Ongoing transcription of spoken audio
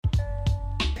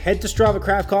Head to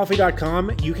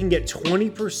StravaCraftCoffee.com. You can get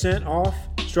 20% off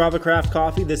Strava Craft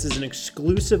Coffee. This is an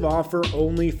exclusive offer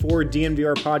only for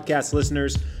DNVR podcast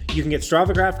listeners. You can get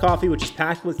Strava Craft Coffee, which is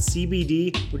packed with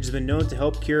CBD, which has been known to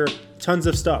help cure tons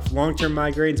of stuff. Long-term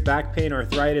migraines, back pain,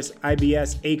 arthritis,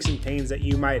 IBS, aches and pains that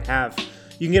you might have.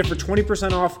 You can get it for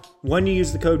 20% off when you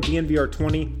use the code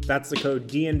DNVR20. That's the code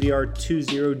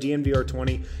DNVR20,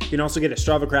 DNVR20. You can also get a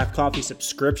Strava Craft Coffee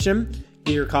subscription.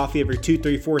 Get your coffee every 2,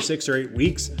 3, 4, 6, or 8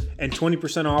 weeks, and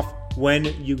 20% off when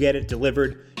you get it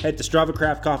delivered. Head to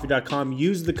StravaCraftCoffee.com.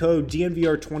 Use the code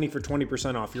DNVR20 for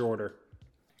 20% off your order.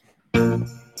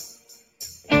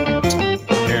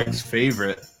 Eric's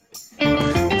favorite.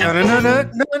 Let's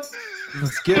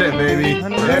get it, baby.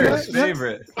 Eric's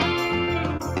favorite.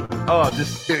 Oh,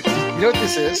 this. Dude, you know what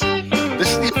this is?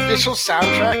 This is the official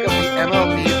soundtrack of the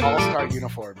MLB All-Star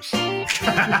uniforms.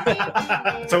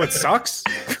 So it sucks?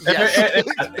 Yes.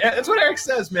 That's what Eric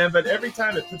says, man, but every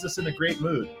time it puts us in a great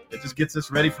mood. It just gets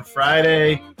us ready for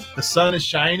Friday. The sun is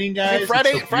shining, guys.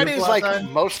 Friday is like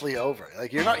mostly over.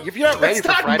 Like if you're not ready it's for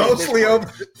not Friday. Mostly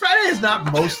over. Friday is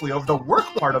not mostly over. The work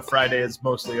part of Friday is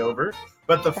mostly over,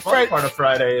 but the fun part of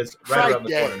Friday is right around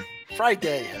the corner.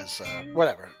 Friday has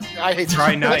whatever. I hate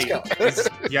Friday night. Let's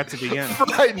go. Yet to begin.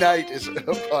 Friday night is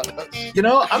upon us. You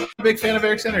know, I'm a big fan of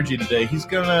Eric's energy today. He's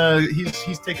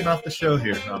taking off the show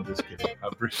here. No, I'm just kidding.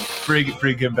 I'll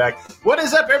bring him back. What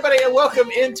is up, everybody, and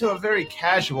welcome into a very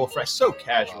casual, so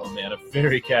casual, man, a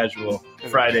very casual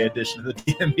Friday edition of the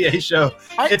DNBA show.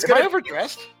 Am I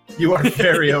overdressed? You are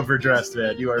very overdressed,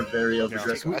 man. You are very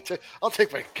overdressed. I'll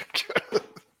take my.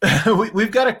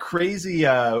 We've got a crazy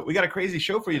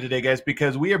show for you today, guys,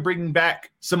 because we are bringing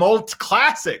back some old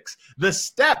classics. The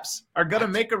Steps are gonna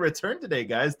make a return today,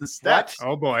 guys. The Steps.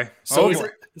 Oh boy. So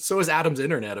is Adam's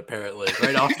internet, apparently.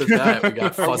 Right off the bat, we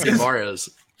got Fuzzy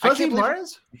Marios. Fuzzy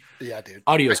Marios? Yeah, dude.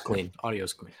 Audio's clean.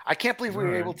 I can't believe we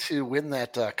were able to win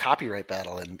that copyright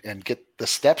battle and get the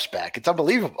Steps back. It's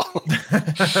unbelievable.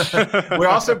 We're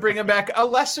also bringing back a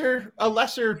lesser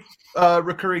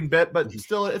recurring bit, but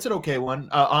still, it's an okay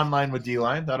one. Online with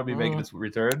D-Line. That'll be making its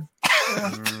return.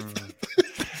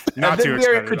 Not too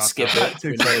excited. Could skip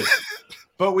it.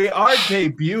 But we are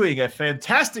debuting a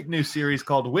fantastic new series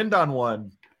called Wind on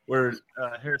One, where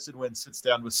Harrison Wind sits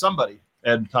down with somebody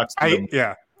and talks to them.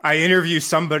 Yeah. I interview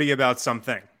somebody about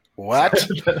something. What?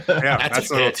 Yeah, that's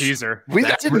a little teaser.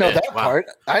 I didn't know that part.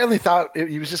 I only thought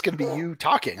it was just going to be you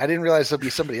talking. I didn't realize there'd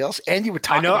be somebody else, and you would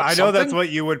talk. I know that's what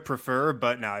you would prefer,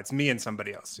 but no, it's me and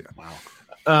somebody else. Yeah.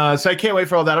 Wow. So I can't wait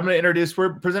for all that. I'm going to introduce.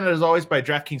 We're presented as always by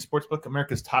DraftKings Sportsbook,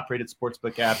 America's top-rated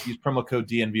sportsbook app. Use promo code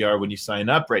DNVR when you sign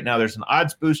up. Right now, there's an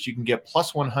odds boost. You can get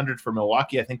plus 100 for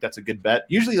Milwaukee. I think that's a good bet.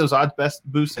 Usually, those odds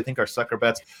boosts, I think, are sucker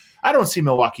bets. I don't see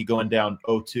Milwaukee going down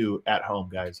 0-2 at home,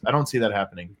 guys. I don't see that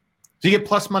happening. So you get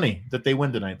plus money that they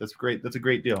win tonight. That's great. That's a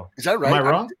great deal. Is that right? Am I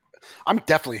wrong? I'm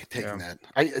definitely taking that.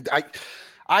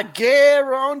 I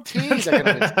guarantee they're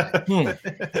going to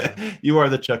win. You are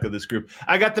the Chuck of this group.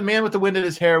 I got the man with the wind in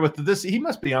his hair with this. He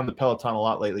must be on the Peloton a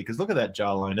lot lately because look at that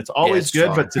jawline. It's always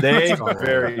good, but today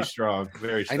very strong.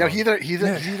 Very strong. I know he's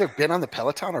either been on the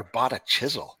Peloton or bought a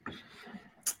chisel.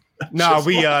 No,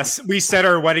 we set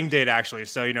our wedding date actually,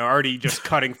 so already just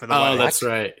cutting for the wedding. Oh, that's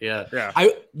right. Yeah. Yeah.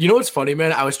 What's funny,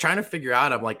 man? I was trying to figure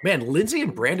out. I'm like, man, Lindsay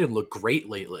and Brandon look great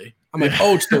lately. I'm like,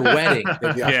 oh, it's their wedding.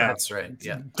 Yeah, that's right.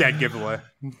 Yeah, dead giveaway.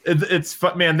 It's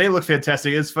fun, man. They look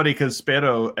fantastic. It's funny because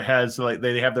Spano has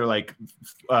they have their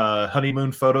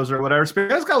honeymoon photos or whatever.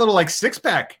 Spano's got a little six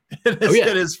pack in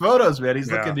his photos, man.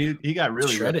 He's looking. He got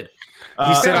really shredded.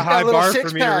 He set a high bar for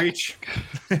me to reach.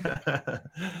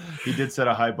 He did set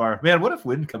a high bar. Man, what if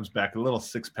Wind comes back? A little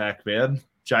six-pack, man.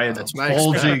 Giant,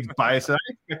 bulging bicep.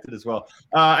 I expected as well.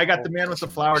 I got the man with the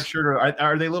flowered shirt.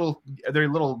 Are they little? Are they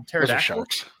little pterodactyl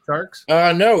sharks?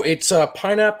 No, it's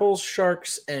pineapples,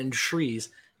 sharks, and trees.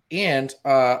 And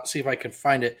see if I can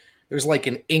find it. There's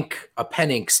a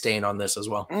pen ink stain on this as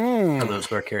well. For those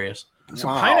who are curious. So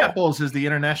pineapples is the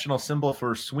international symbol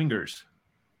for swingers.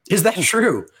 Is that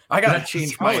true? I gotta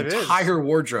change my entire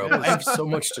wardrobe. I have so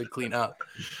much to clean up.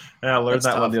 Yeah, I learned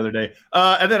that one the other day.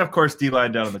 And then, of course,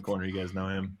 D-Line down in the corner. You guys know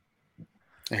him.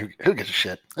 Who gives a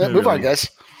shit? Move on, guys.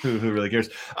 Who really cares?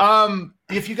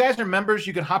 If you guys are members,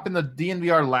 you can hop in the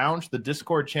DNVR Lounge, the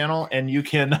Discord channel, and you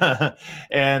can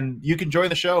join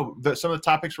the show. Some of the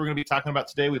topics we're going to be talking about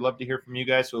today, we'd love to hear from you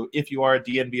guys. So if you are a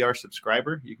DNVR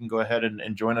subscriber, you can go ahead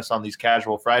and join us on these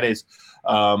casual Fridays.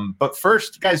 But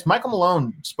first, guys, Michael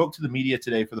Malone spoke to the media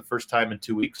today for the first time in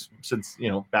 2 weeks since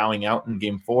bowing out in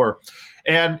Game 4,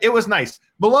 and it was nice.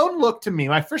 Malone looked to me.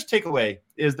 My first takeaway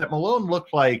is that Malone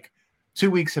looked like 2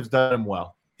 weeks has done him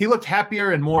well. he looked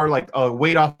happier and more like a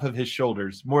weight off of his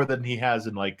shoulders more than he has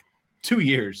in like 2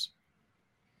 years.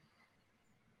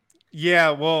 Yeah,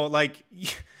 well, like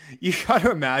you got to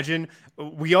imagine.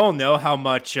 We all know how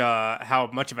much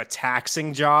of a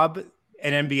taxing job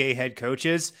an NBA head coach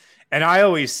is, and I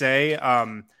always say,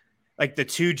 like the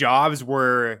two jobs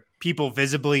where people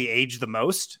visibly age the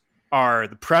most are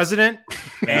the president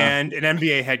and an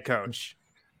NBA head coach.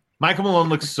 Michael Malone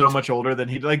looks so much older than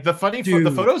the the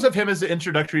photos of him as the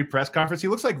introductory press conference. He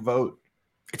looks like Vogt.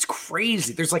 It's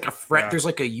crazy. There's like there's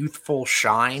like a youthful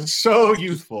shine. So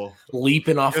youthful.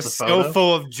 Leaping off Just the photo. so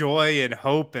full of joy and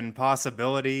hope and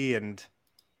possibility. And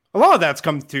a lot of that's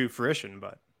come to fruition,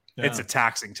 but it's a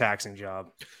taxing job.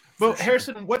 Well,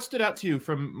 Harrison, what stood out to you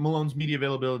from Malone's media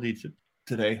availability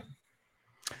today?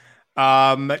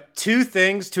 Two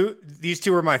things. These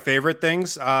two were my favorite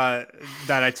things that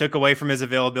I took away from his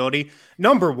availability.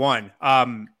 Number one,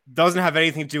 doesn't have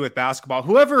anything to do with basketball.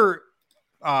 Whoever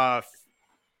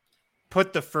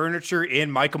put the furniture in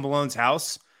Michael Malone's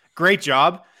house, great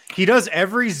job. He does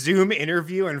every Zoom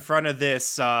interview in front of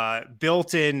this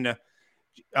built-in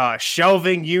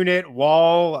shelving unit,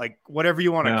 wall, like whatever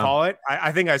you want to call it.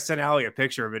 I think I sent Allie a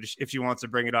picture of it if she wants to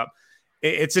bring it up.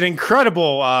 It's an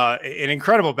incredible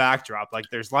backdrop. Like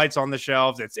there's lights on the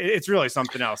shelves. It's really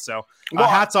something else. So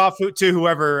hats off to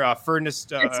whoever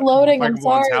furnished it's loading. Michael I'm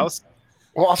sorry. Malone's house.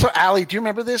 Well, also, Allie, do you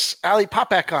remember this? Allie, pop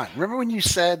back on. Remember when you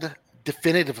said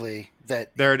definitively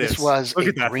that this was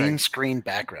a green screen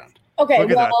background? Okay,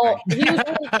 well, he was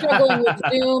really struggling with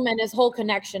Zoom and his whole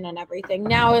connection and everything.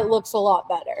 Now it looks a lot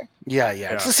better. Yeah.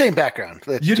 It's the same background.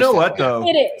 You know what, though?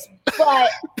 It is, but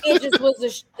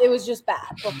it was just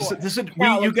bad before.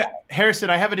 Harrison,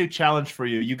 I have a new challenge for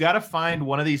you. You got to find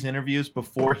one of these interviews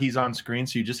before he's on screen,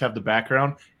 so you just have the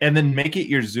background, and then make it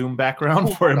your Zoom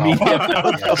background for immediate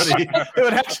availability. It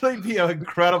would actually be an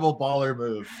incredible baller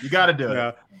move. You got to do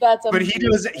it. But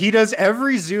he does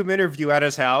every Zoom interview at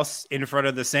his house in front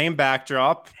of the same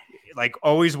backdrop, like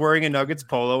always wearing a Nuggets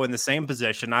polo in the same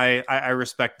position. I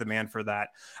respect the man for that.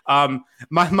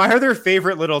 My other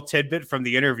favorite little tidbit from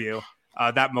the interview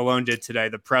that Malone did today,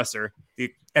 the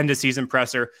end of season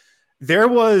presser, there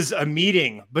was a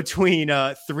meeting between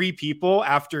three people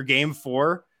after Game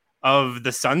 4 of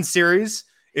the Sun series.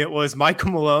 It was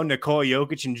Michael Malone, Nikola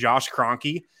Jokic, and Josh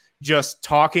Kroenke just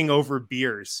talking over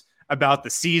beers about the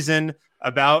season,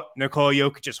 about Nikola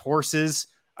Jokic's horses,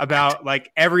 about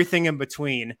like everything in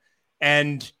between.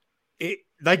 And it,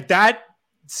 like that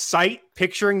sight,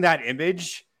 picturing that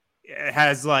image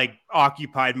has like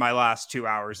occupied my last 2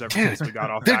 hours ever since we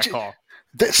got off that call.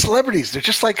 The celebrities, they're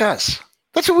just like us.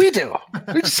 That's what we do.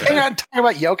 We just hang out and talk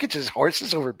about Jokic's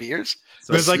horses over beers.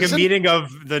 So it was like a meeting of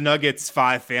the Nuggets'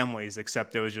 5 families,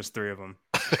 except it was just 3 of them.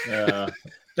 Yeah.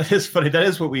 That is funny. That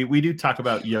is what we do talk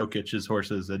about Jokic's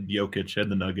horses and Jokic and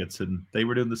the Nuggets, and they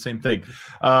were doing the same thing.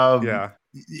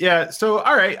 Yeah. So,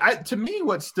 all right. To me,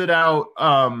 what stood out,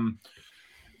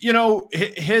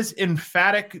 his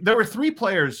emphatic. There were 3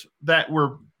 players that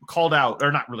were called out,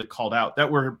 or not really called out,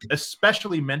 that were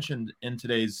especially mentioned in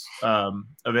today's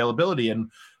availability,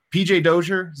 and PJ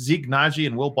Dozier, Zeke, Nnaji,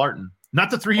 and Will Barton. Not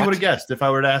the 3 you would have guessed if I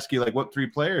were to ask you, like, what 3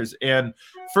 players. And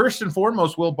first and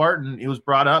foremost, Will Barton, he was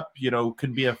brought up,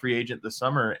 could be a free agent this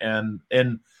summer. And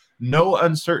in no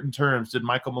uncertain terms did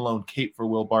Michael Malone cape for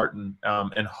Will Barton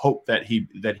and hope that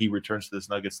he returns to this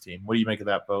Nuggets team. What do you make of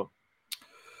that, Bo?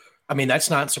 I mean, that's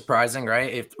not surprising,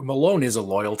 right? If Malone is a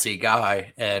loyalty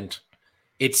guy, and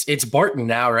it's Barton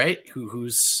now, right?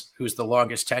 Who's the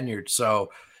longest tenured.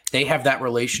 So they have that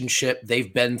relationship.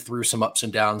 They've been through some ups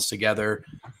and downs together.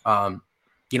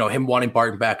 Him wanting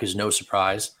Barton back is no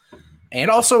surprise.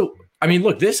 And also, I mean,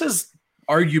 look, this is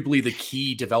arguably the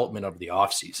key development of the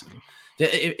offseason.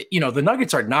 The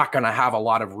Nuggets are not going to have a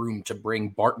lot of room to bring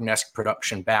Barton-esque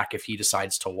production back if he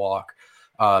decides to walk.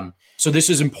 So this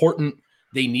is important.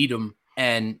 They need him.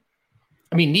 And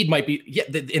I mean, need might be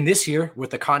in this year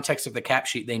with the context of the cap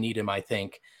sheet, they need him, I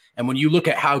think. And when you look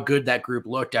at how good that group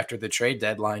looked after the trade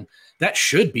deadline, that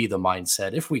should be the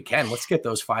mindset. If we can, let's get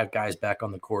those 5 guys back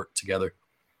on the court together.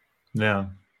 Yeah.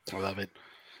 I love it.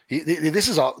 This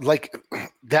is all like,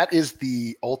 that is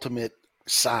the ultimate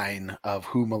sign of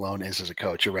who Malone is as a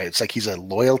coach. You're right. It's like he's a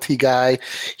loyalty guy.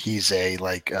 He's a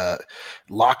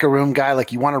locker room guy.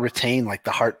 Like you want to retain like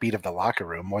the heartbeat of the locker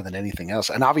room more than anything else.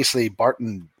 And obviously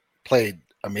Barton played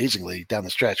amazingly down the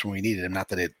stretch when we needed him. Not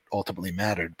that it ultimately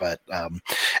mattered, but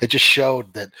it just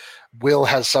showed that Will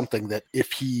has something that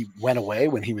if he went away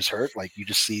when he was hurt, like you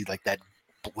just see like that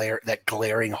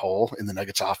glaring hole in the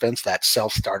Nuggets offense, that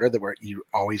self-starter that you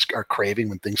always are craving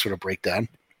when things sort of break down.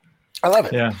 I love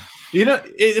it. Yeah.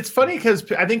 It's funny because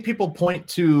I think people point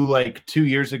to like 2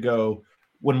 years ago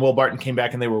when Will Barton came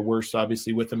back and they were worse,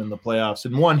 obviously, with him in the playoffs.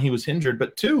 And one, he was injured.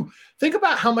 But two, think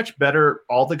about how much better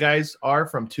all the guys are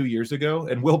from 2 years ago,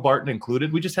 and Will Barton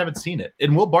included. We just haven't seen it.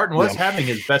 And Will Barton was having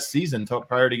his best season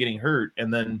prior to getting hurt,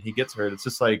 and then he gets hurt. It's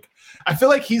just like, I feel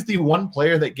like he's the one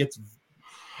player that gets –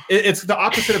 it's the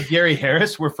opposite of Gary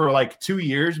Harris, where for like 2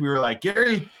 years we were like,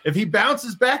 Gary, if he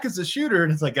bounces back as a shooter,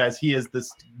 and it's like, guys, he is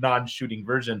this non-shooting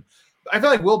version. I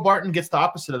feel like Will Barton gets the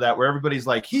opposite of that, where everybody's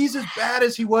like, he's as bad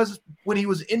as he was when he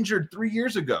was injured 3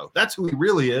 years ago. That's who he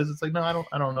really is. It's like, no, I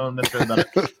don't know necessarily about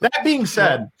it. That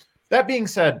being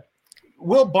said,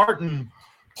 Will Barton,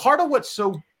 part of what's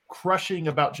so crushing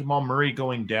about Jamal Murray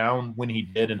going down when he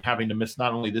did and having to miss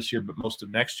not only this year but most of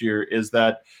next year is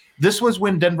that this was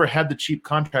when Denver had the cheap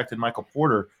contract in Michael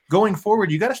Porter. Going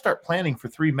forward, you got to start planning for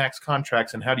 3 max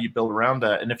contracts, and how do you build around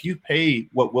that? And if you pay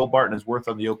what Will Barton is worth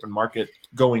on the open market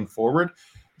going forward,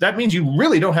 that means you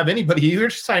really don't have anybody. You're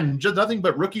signing just nothing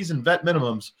but rookies and vet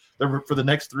minimums for the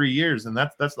next 3 years, and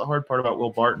that's the hard part about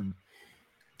Will Barton.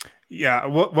 Yeah,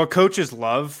 what coaches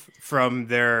love from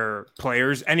their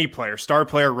players, any player, star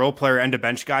player, role player, and a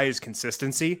bench guy, is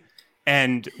consistency.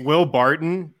 And Will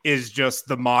Barton is just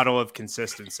the model of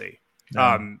consistency.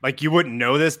 Like, you wouldn't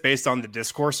know this based on the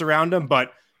discourse around him,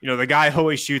 but the guy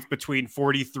always shoots between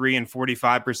 43 and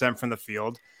 45% from the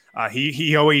field.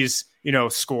 He always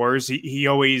scores. He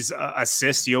always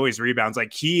assists. He always rebounds.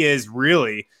 Like, he is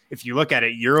really, if you look at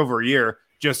it year over year,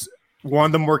 just one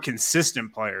of the more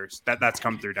consistent players that's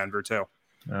come through Denver too.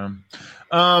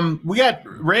 We got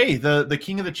Ray, the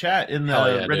king of the chat,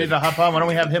 ready to hop on. Why don't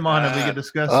we have him on and we can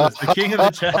discuss this? The king of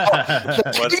the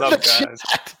chat. What's up, guys?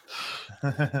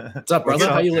 What's up, brother?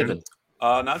 How you living?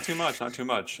 Not too much.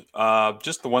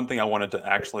 Just the one thing I wanted to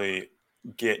actually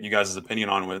get you guys' opinion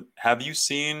on have you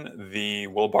seen the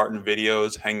Will Barton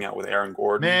videos hanging out with Aaron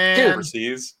Gordon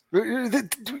overseas?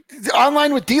 The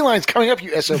online with D-Line's coming up,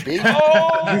 you SOB. Would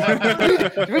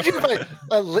you have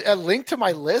a link to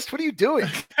my list? What are you doing?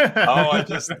 I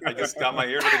just got my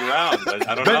ear to the ground.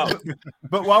 I don't know.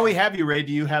 But while we have you, Ray,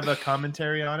 do you have a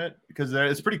commentary on it? Because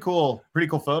it's pretty cool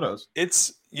photos.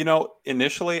 It's,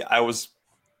 initially I was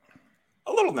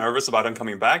a little nervous about him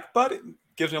coming back, but it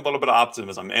gives me a little bit of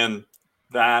optimism. And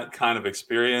that kind of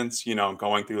experience,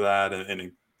 going through that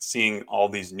and seeing all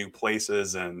these new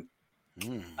places and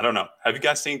I don't know. Have you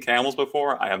guys seen camels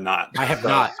before? I have not. I have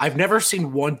not. I've never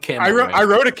seen one camel. I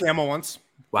rode a camel once.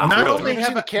 Wow. Not only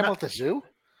have a camel at the zoo.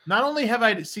 Not only have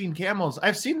I seen camels,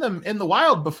 I've seen them in the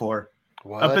wild before.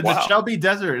 What? Up in the Shelby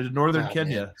Desert in northern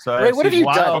Kenya. Man. So Ray, what have you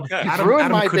done? Okay. You've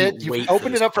ruined my bit. You've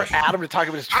opened it up for Adam to talk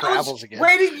about his travels again.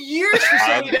 Waiting years for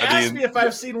somebody to ask me if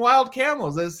I've seen wild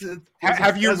camels.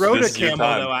 Have you rode a camel,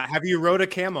 though? Have you rode a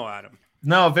camel, Adam?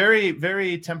 No, very,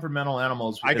 very temperamental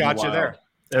animals. I got you there.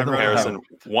 Harrison,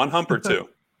 1 hump or 2?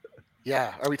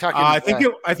 Yeah. Are we talking? I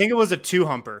think it was a 2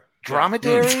 humper.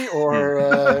 Dromedary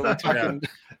or we're talking.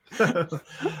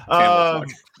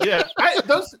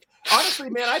 Honestly,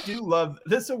 man, I do love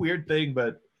this. Is a weird thing,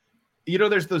 but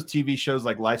there's those TV shows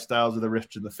like Lifestyles of the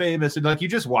Rich and the Famous, and like you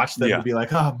just watch them and be like,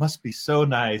 oh, it must be so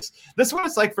nice. This is what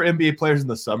it's like for NBA players in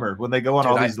the summer when they go on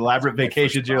all these elaborate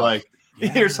vacations. You're like,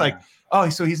 it's like, oh,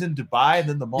 so he's in Dubai and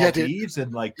then the Maldives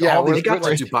and like all they got to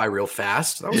Dubai real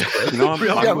fast. That was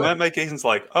great. My vacation's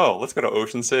like, oh, let's go to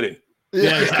Ocean City.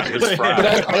 Yeah, exactly.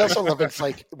 But I also love it's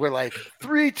like we're like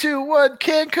 3, 2, 1,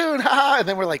 Cancun, and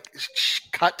then we're like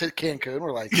cut to Cancun.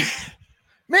 We're like,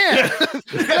 man, that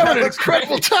was an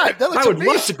incredible time. That looks I would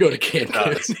amazing. love to go to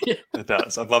Cancun. It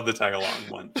does. I'd love to tag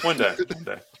along one day.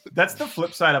 That's the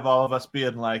flip side of all of us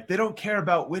being like, they don't care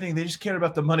about winning; they just care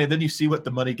about the money. And then you see what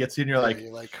the money gets you, and you're like,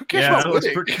 who cares about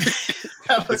winning?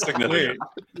 That was weird.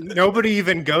 Nobody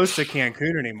even goes to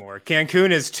Cancun anymore.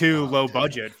 Cancun is too low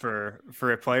budget for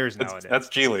players nowadays. That's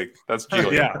G League. That's G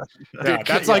League. Yeah,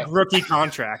 that's like rookie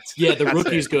contract. Yeah, the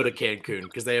rookies go to Cancun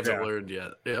because they haven't learned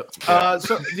yet. Yep.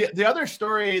 So the other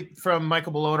story from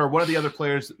Michael Malone, or one of the other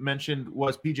players mentioned,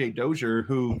 was PJ Dozier,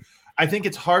 who I think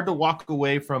it's hard to walk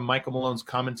away from Michael Malone's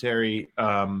commentary,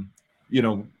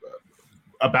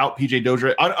 about PJ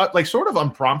Dozier, like sort of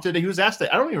unprompted. He was asked I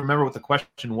don't even remember what the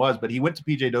question was, but he went to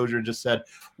PJ Dozier and just said,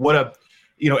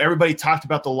 everybody talked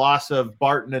about the loss of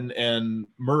Barton and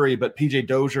Murray, but PJ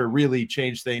Dozier really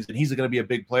changed things and he's going to be a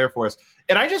big player for us.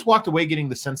 And I just walked away getting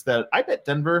the sense that I bet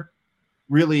Denver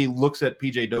really looks at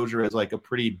PJ Dozier as like a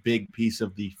pretty big piece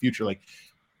of the future. Like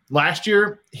last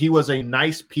year, he was a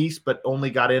nice piece, but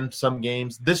only got in some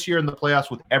games. This year in the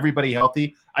playoffs with everybody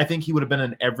healthy, I think he would have been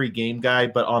an every game guy,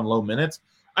 but on low minutes.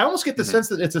 I almost get the sense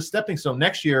that it's a stepping stone.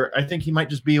 Next year, I think he might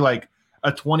just be like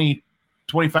a 20,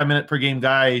 25-minute per game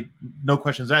guy, no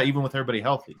questions that, even with everybody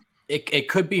healthy. It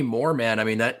could be more, man. I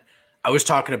mean, that I was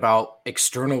talking about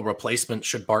external replacements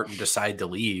should Barton decide to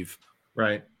leave.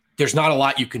 Right. There's not a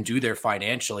lot you can do there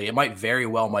financially. It might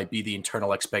be the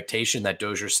internal expectation that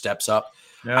Dozier steps up.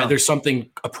 Yeah. Either something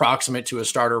approximate to a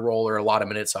starter role or a lot of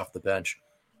minutes off the bench.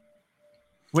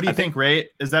 What do you think, Ray?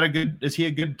 Is he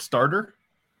a good starter?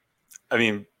 I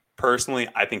mean, personally,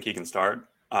 I think he can start.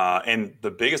 And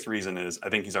the biggest reason is I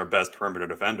think he's our best perimeter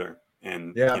defender.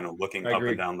 And, looking up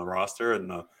and down the roster and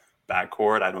the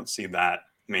backcourt, I don't see that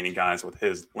many guys with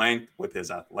his length, with his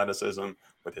athleticism,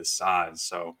 with his size.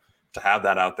 So to have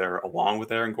that out there along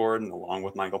with Aaron Gordon, along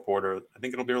with Michael Porter, I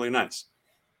think it'll be really nice.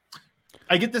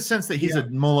 I get the sense that he's a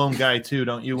Malone guy too,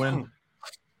 don't you, Win?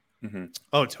 Mm-hmm.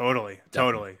 Oh, totally.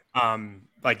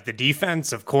 Like the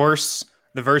defense, of course,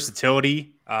 the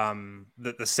versatility,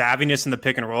 the savviness in the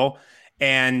pick and roll,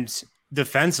 and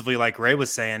defensively, like Ray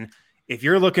was saying, if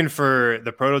you're looking for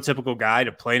the prototypical guy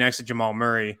to play next to Jamal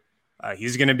Murray,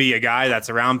 he's going to be a guy that's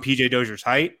around PJ Dozier's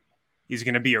height. He's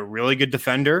going to be a really good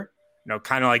defender,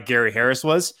 kind of like Gary Harris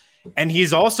was. And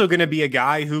he's also going to be a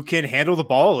guy who can handle the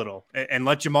ball a little and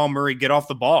let Jamal Murray get off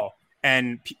the ball.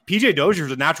 And PJ Dozier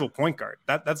is a natural point guard.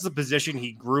 That's the position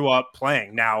he grew up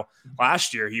playing. Now,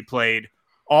 last year he played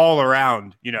all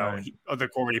around, the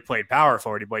court. He played power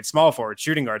forward, he played small forward,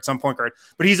 shooting guard, some point guard,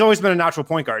 but he's always been a natural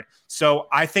point guard. So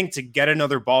I think to get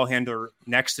another ball handler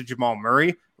next to Jamal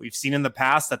Murray, we've seen in the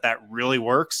past that really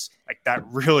works. Like that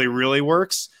really, really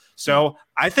works. So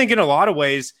I think in a lot of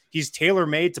ways, he's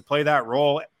tailor-made to play that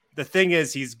role. The thing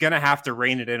is, he's going to have to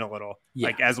rein it in a little. Yeah.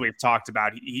 Like, as we've talked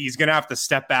about, he's going to have to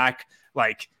step back,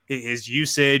 like his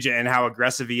usage and how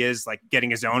aggressive he is, like getting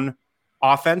his own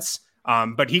offense.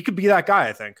 But he could be that guy,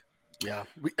 I think. Yeah.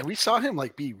 We saw him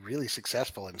be really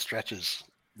successful in stretches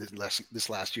this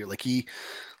last year.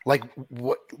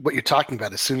 What you're talking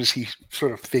about, as soon as he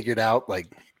sort of figured out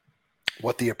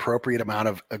what the appropriate amount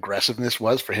of aggressiveness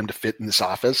was for him to fit in this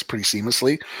office pretty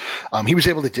seamlessly, he was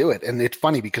able to do it. And it's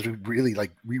funny because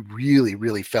we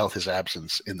really felt his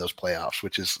absence in those playoffs,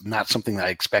 which is not something that I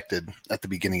expected at the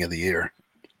beginning of the year.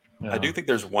 I do think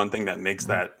there's one thing that makes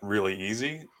that really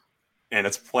easy, and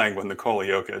it's playing with Nikola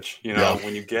Jokic.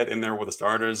 When you get in there with the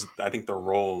starters, I think the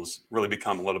roles really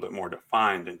become a little bit more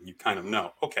defined, and you kind of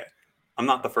know, okay, I'm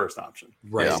not the first option,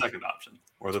 right? The second option,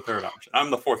 or the third option.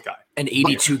 I'm the fourth guy. And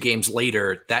 82 games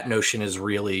later, that notion is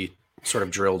really sort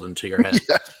of drilled into your head.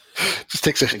 Just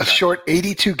takes a short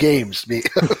 82 games to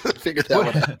figure that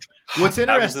one out. What's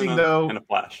interesting, though, in a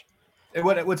flash.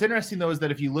 What's interesting, though, is that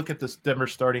if you look at this Denver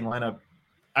starting lineup,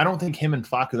 I don't think him and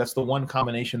Facu, that's the one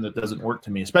combination that doesn't work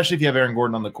to me, especially if you have Aaron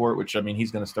Gordon on the court, which,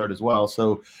 he's going to start as well.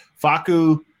 So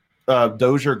Facu,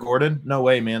 Dozier, Gordon, no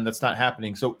way, man, that's not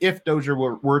happening. So if Dozier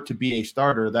were to be a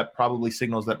starter, that probably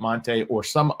signals that Monte or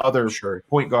some other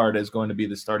point guard is going to be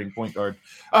the starting point guard.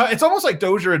 It's almost like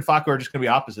Dozier and Facu are just going to be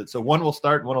opposite. So one will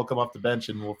start and one will come off the bench,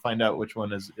 and we'll find out which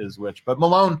one is which. But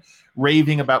Malone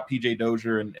raving about PJ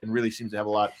Dozier and really seems to have a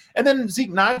lot. And then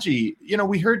Zeke Nnaji,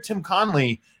 we heard Tim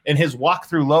Conley in his walk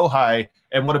through Lohi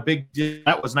and what a big deal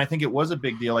that was. And I think it was a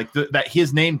big deal, that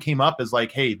his name came up as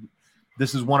hey,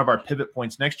 this is one of our pivot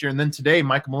points next year. And then today,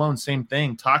 Michael Malone, same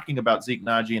thing, talking about Zeke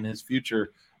Nnaji and his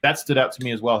future. That stood out to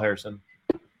me as well, Harrison.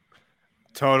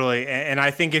 Totally. And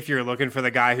I think if you're looking for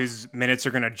the guy whose minutes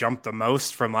are going to jump the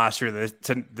most from last year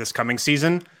to this coming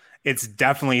season, it's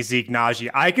definitely Zeke Nnaji.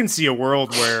 I can see a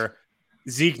world where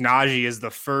Zeke Nnaji is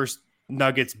the first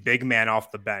Nuggets big man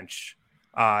off the bench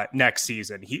next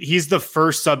season. He's the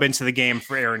first sub into the game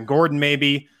for Aaron Gordon,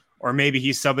 maybe, or maybe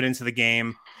he's subbing into the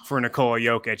game for Nikola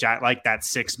Jokic at that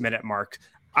 6-minute mark.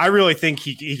 I really think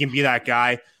he can be that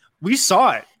guy. We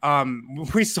saw it.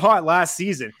 We saw it last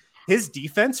season. His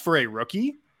defense for a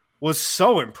rookie was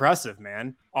so impressive,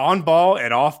 man. On ball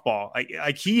and off ball.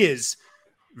 Like he is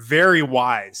very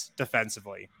wise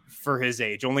defensively for his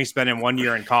age, only spending 1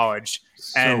 year in college.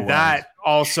 And that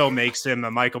also makes him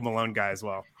a Michael Malone guy as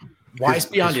well. Wise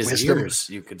beyond his years,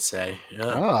 you could say.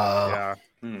 Yeah.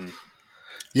 Yeah.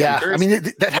 Yeah,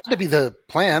 that had to be the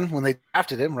plan when they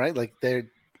drafted him, right?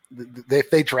 If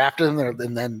they drafted him,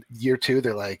 and then year two,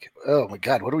 they're like, "Oh my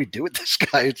God, what do we do with this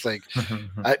guy?" It's like,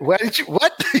 why did you?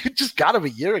 What? You just got him a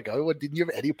year ago. What, didn't you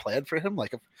have any plan for him?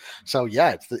 So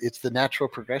yeah, it's the natural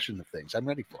progression of things. I'm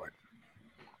ready for it.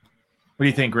 What do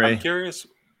you think, Ray?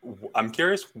 I'm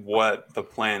curious what the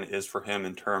plan is for him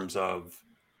in terms of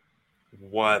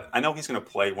what I know he's going to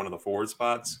play one of the forward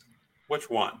spots. Which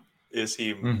one? Is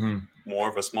he more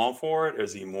of a small forward? Or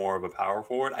is he more of a power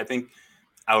forward? I think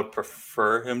I would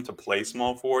prefer him to play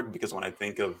small forward because when I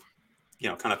think of,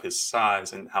 kind of his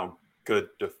size and how good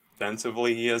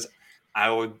defensively he is, I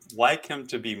would like him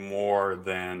to be more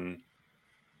than,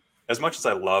 as much as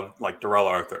I love like Darrell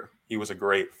Arthur. He was a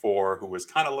great 4 who was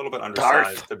kind of a little bit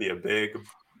undersized to be a big,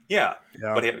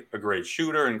 but he had a great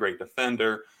shooter and great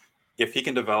defender. If he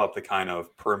can develop the kind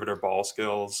of perimeter ball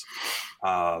skills,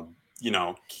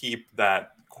 keep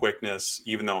that quickness,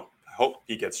 even though I hope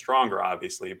he gets stronger,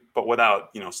 obviously, but without,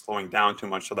 slowing down too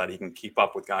much so that he can keep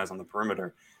up with guys on the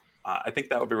perimeter. I think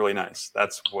that would be really nice.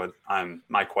 That's what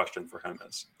my question for him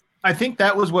is. I think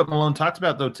that was what Malone talked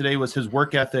about, though, today was his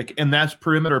work ethic, and that's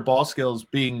perimeter ball skills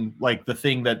being like the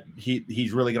thing that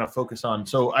he's really going to focus on.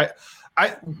 So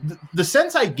the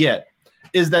sense I get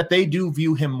is that they do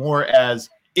view him more as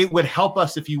it would help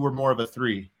us if you were more of a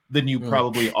 3 than you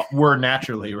probably were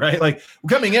naturally, right? Like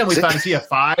coming in, we thought, is he a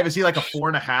 5? Is he like a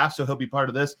 4.5? So he'll be part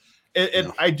of this.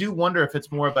 And I do wonder if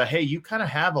it's more of a, hey, you kind of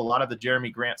have a lot of the Jeremy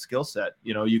Grant skill set.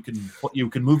 You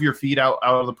can move your feet out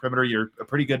of the perimeter. You're a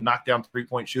pretty good knockdown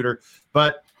 3-point shooter.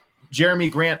 But Jeremy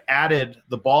Grant added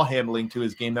the ball handling to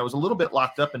his game that was a little bit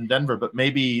locked up in Denver. But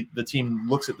maybe the team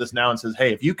looks at this now and says,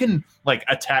 hey, if you can like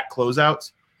attack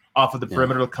closeouts off of the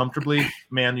perimeter comfortably,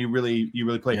 man, you really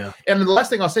play. Yeah. And the last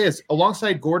thing I'll say is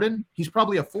alongside Gordon, he's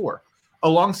probably a 4.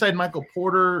 Alongside Michael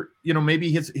Porter, maybe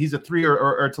he's a 3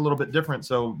 or it's a little bit different.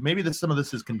 So maybe some of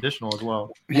this is conditional as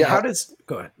well. Yeah.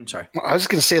 Go ahead. I'm sorry. I was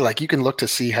going to say, like, you can look to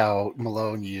see how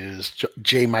Malone used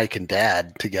J, Mike, and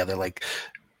Dad together. Like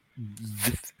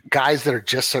guys that are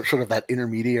just sort of that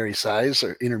intermediate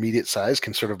size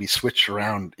can sort of be switched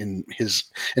around in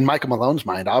Michael Malone's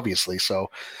mind, obviously. So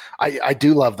I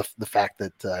do love the fact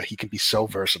that he can be so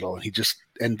versatile,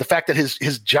 and the fact that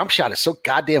his jump shot is so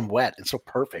goddamn wet and so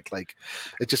perfect. Like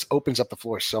it just opens up the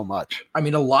floor so much. I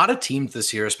mean, a lot of teams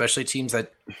this year, especially teams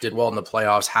that did well in the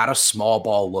playoffs, had a small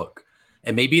ball look,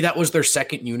 and maybe that was their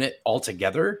second unit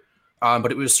altogether.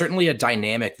 But it was certainly a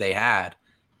dynamic they had.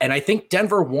 And I think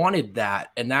Denver wanted that,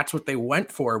 and that's what they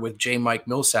went for with J. Mike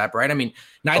Millsap, right? I mean,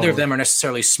 neither of them are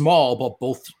necessarily small, but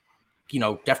both,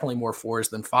 definitely more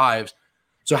 4s than 5s.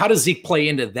 So how does Zeke play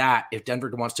into that if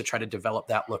Denver wants to try to develop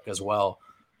that look as well?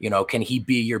 Can he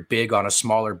be your big on a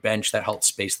smaller bench that helps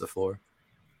space the floor?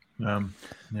 Yeah,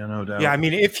 no doubt. Yeah, I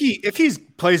mean, if he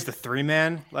plays the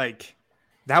 3-man, like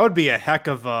that would be a heck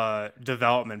of a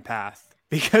development path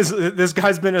because this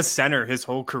guy's been a center his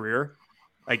whole career.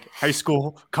 Like high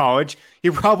school, college,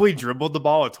 he probably dribbled the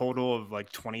ball a total of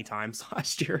like 20 times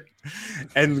last year.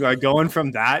 And going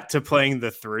from that to playing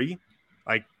the 3,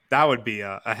 like that would be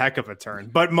a heck of a turn.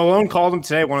 But Malone called him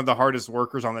today one of the hardest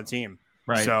workers on the team.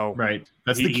 Right. So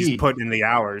that's the key. He's putting in the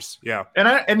hours. Yeah.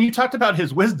 And you talked about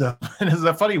his wisdom, and it's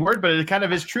a funny word, but it kind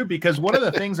of is true because one of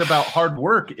the things about hard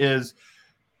work is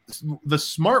the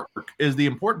smart work is the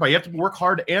important part. You have to work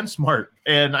hard and smart.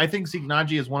 And I think Zeke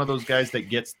Nnaji is one of those guys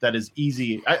that is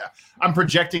easy. I'm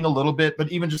projecting a little bit, but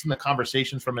even just in the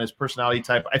conversations from his personality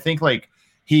type, I think like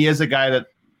he is a guy that,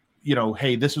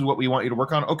 hey, this is what we want you to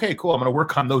work on. Okay, cool. I'm going to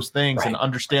work on those things and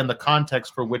understand the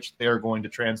context for which they're going to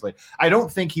translate. I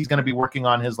don't think he's going to be working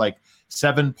on his like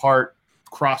 7-part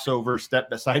crossover step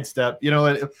by side step,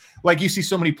 like you see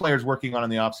so many players working on in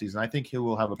the offseason. I think he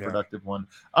will have a productive one.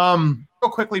 Real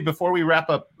quickly before we wrap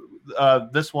up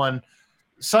this one,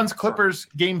 Suns Clippers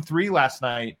game 3 last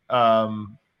night,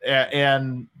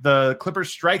 and the Clippers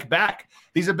strike back.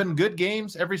 These have been good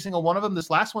games, every single one of them. This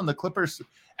last one, the Clippers,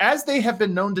 as they have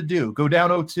been known to do, go down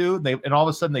 0-2, and all of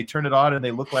a sudden they turn it on and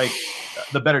they look like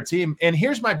the better team. And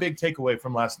here's my big takeaway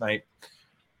from last night.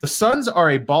 The Suns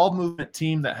are a ball movement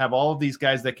team that have all of these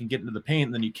guys that can get into the paint,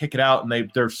 and then you kick it out,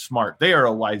 and they're smart. They are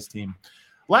a wise team.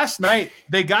 Last night,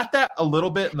 they got that a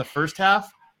little bit in the first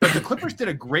half, but the Clippers did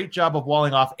a great job of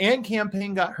walling off, and Cam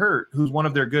Payne got hurt, who's one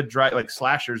of their good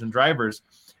slashers and drivers,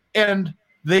 and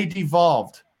they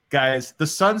devolved, guys. The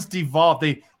Suns devolved.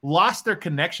 They lost their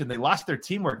connection. They lost their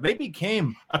teamwork. They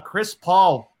became a Chris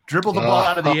Paul dribble the ball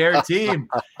out of the air team.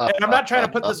 And I'm not trying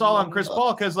to put this all on Chris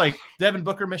Paul because like Devin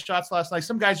Booker missed shots last night.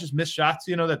 Some guys just miss shots,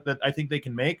 that I think they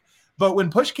can make. But when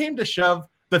push came to shove,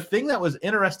 the thing that was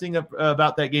interesting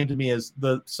about that game to me is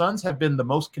the Suns have been the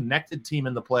most connected team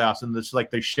in the playoffs, and it's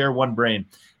like they share one brain.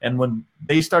 And when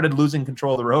they started losing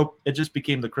control of the rope, it just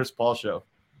became the Chris Paul show.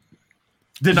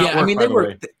 Did not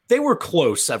work, they were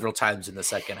close several times in the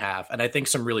second half, and I think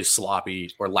some really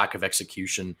sloppy or lack of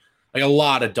execution. Like a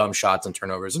lot of dumb shots and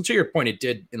turnovers. And to your point, it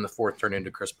did in the fourth turn into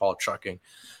Chris Paul chucking.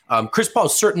 Chris Paul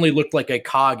certainly looked like a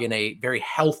cog in a very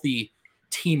healthy,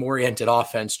 team-oriented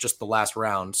offense just the last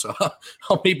round. So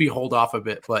I'll maybe hold off a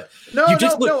bit. But no,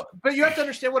 but you have to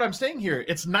understand what I'm saying here.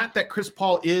 It's not that Chris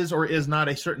Paul is or is not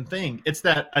a certain thing. It's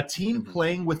that a team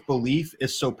playing with belief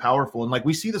is so powerful. And like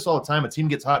we see this all the time. A team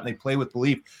gets hot and they play with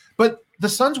belief. But the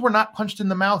Suns were not punched in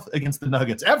the mouth against the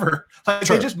Nuggets ever. Like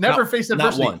Sure. they just never faced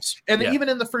adversity. Not once. And Yeah. even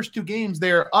in the first 2 games,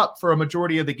 they're up for a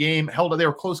majority of the game. They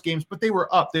were close games, but they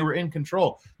were up. They were in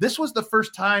control. This was the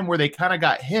first time where they kind of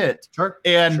got hit. Sure.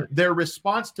 And their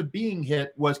response to being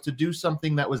hit was to do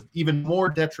something that was even more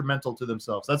detrimental to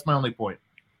themselves. That's my only point.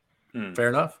 Fair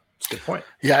enough. That's a good point.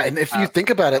 Yeah, and if you think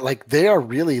about it, like they are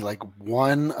really like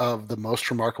one of the most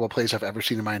remarkable plays I've ever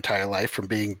seen in my entire life from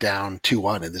being down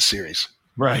 2-1 in this series.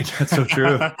 Right. That's so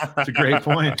true. That's a great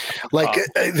point. Like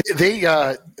they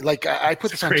like I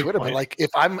put this on Twitter, but like if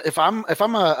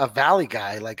I'm a Valley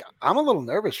guy, like I'm a little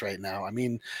nervous right now. I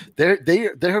mean, there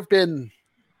have been,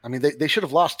 I mean, they should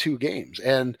have lost 2 games,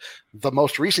 and the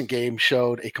most recent game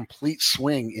showed a complete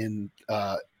swing in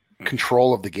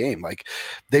control of the game. Like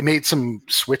they made some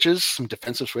switches, some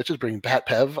defensive switches, bringing Pat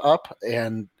Pev up,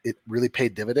 and it really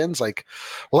paid dividends. Like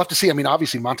we'll have to see. I mean,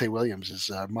 obviously Monty Williams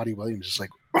is like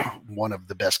one of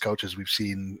the best coaches we've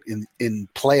seen in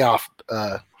playoff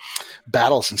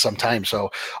battles in some time. So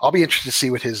I'll be interested to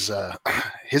see what his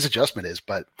adjustment is,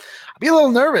 but I'll be a little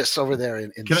nervous over there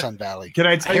in Sun Valley. Can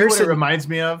I tell you what it reminds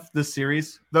me of, this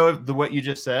series, though? What you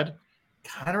just said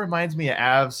kind of reminds me of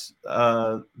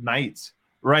Avs Knights.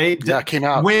 Right? Yeah, came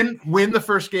out. Win the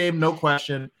first game, no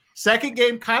question. Second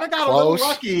game, kind of got a little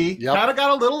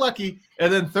lucky.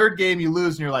 And then third game, you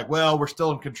lose, and you're like, well, we're still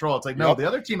in control. It's like, no, the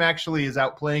other team actually is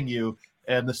outplaying you,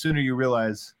 and the sooner you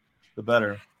realize, the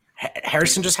better.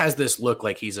 Harrison just has this look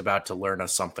like he's about to learn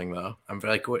us something, though. I'm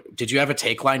like, what, did you have a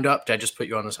take lined up? Did I just put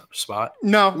you on the spot?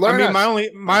 No, I mean,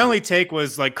 my only take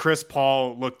was like Chris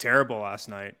Paul looked terrible last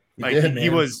night. Like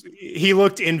he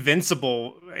looked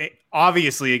invincible,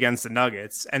 obviously against the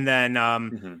Nuggets, and then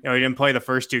he didn't play the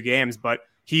first 2 games, but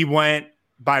he went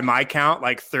by my count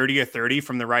like 30 of 30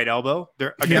 from the right elbow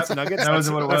against the Nuggets.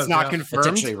 That's not confirmed.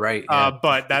 That's actually right, yeah.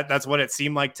 But that's what it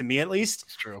seemed like to me, at least.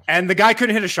 It's true. And the guy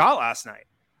couldn't hit a shot last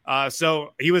night,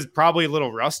 so he was probably a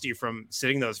little rusty from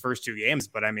sitting those first 2 games.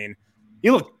 But I mean,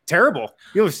 he looked terrible.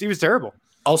 He was terrible.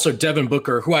 Also, Devin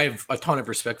Booker, who I have a ton of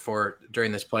respect for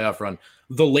during this playoff run,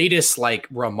 the latest like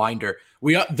reminder,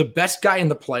 the best guy in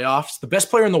the playoffs, the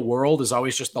best player in the world is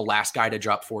always just the last guy to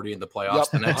drop 40 in the playoffs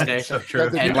the next day. So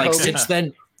true. And like since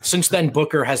then,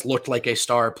 Booker has looked like a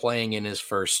star playing in his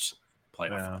first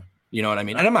playoff. Yeah. You know what I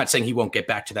mean? And I'm not saying he won't get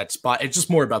back to that spot. It's just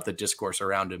more about the discourse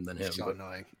around him than him. So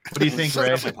annoying. What do you think,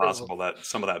 Ray? It's possible that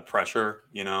some of that pressure,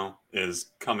 is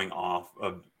coming off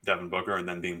of Devin Booker and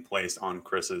then being placed on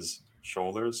Chris's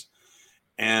shoulders.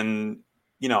 And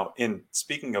in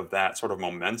speaking of that sort of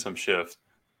momentum shift,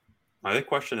 my other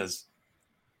question is,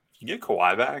 you get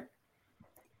Kawhi back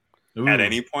at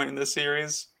any point in this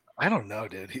series? I don't know,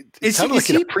 dude. Is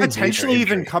he potentially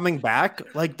even coming back?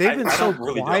 Like they've been so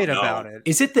quiet about it.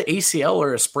 Is it the ACL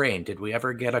or a sprain? Did we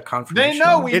ever get a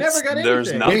confirmation? We never got anything.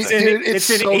 There's nothing. It's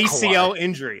an so ACL Kawhi.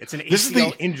 Injury. It's an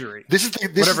ACL injury. This is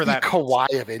the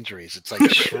Kawhi of injuries. It's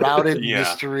like shrouded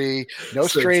mystery, no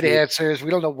straight answers. We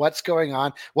don't know what's going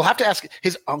on. We'll have to ask.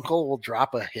 His uncle will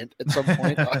drop a hint at some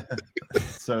point.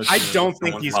 I don't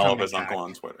think he's coming his back. Uncle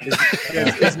on Twitter.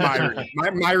 Is my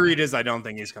read. My read is I don't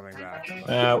think he's coming back.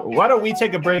 Why don't we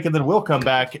take a break and then we'll come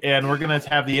back, and we're going to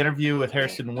have the interview with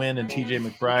Harrison Wynn and TJ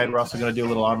McBride. We're also going to do a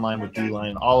little online with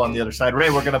D-Line, all on the other side. Ray,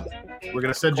 we're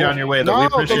gonna send you on your way. Though. We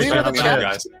appreciate you on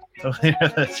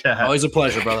the chat. Always a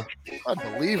pleasure, brother.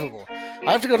 Unbelievable.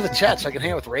 I have to go to the chat so I can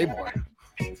hang out with Ray more.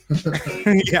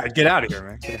 Yeah, get out of here,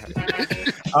 man.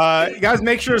 You guys,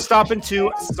 make sure to stop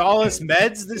into Solace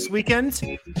Meds this weekend.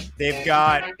 They've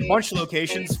got a bunch of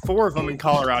locations, 4 of them in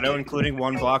Colorado, including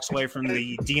 1 blocks away from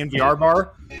the DNVR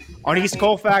bar. On East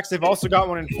Colfax, they've also got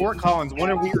one in Fort Collins,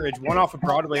 1 in Wheat Ridge, 1 off of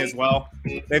Broadway as well.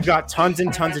 They've got tons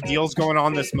and tons of deals going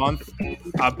on this month.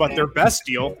 But their best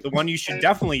deal, the one you should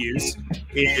definitely use,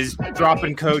 is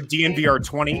dropping code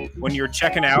DNVR20 when you're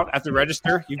checking out at the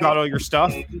register. You've got all your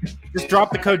stuff. Just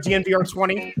drop the code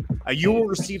DNVR20. You will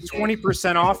receive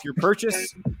 20% off your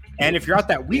purchase. And if you're at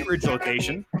that Wheat Ridge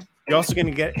location, you're also going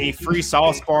to get a free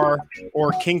Solace Bar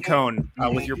or King Cone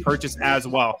with your purchase as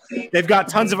well. They've got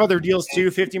tons of other deals too.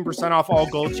 15% off all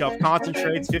Gold Shelf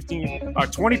concentrates,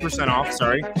 20%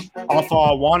 off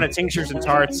all walnut tinctures and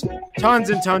tarts.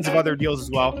 Tons and tons of other deals as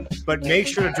well. But make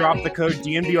sure to drop the code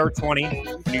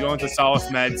DNVR20 when you go into Solace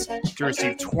Meds to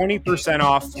receive 20%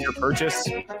 off your purchase.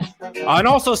 And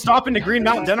also stop into Green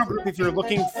Mountain Dental Group if you're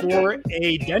looking for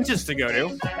a dentist to go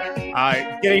to.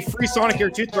 Get a free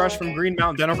Sonicare toothbrush from Green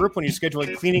Mountain Dental Group when you schedule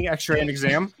a cleaning, x-ray, and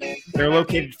exam. They're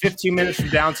located 15 minutes from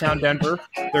downtown Denver.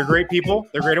 They're great people.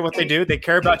 They're great at what they do. They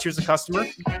care about you as a customer.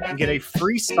 And get a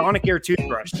free Sonicare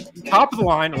toothbrush. Top of the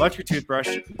line electric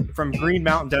toothbrush from Green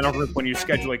Mountain Dental Group when you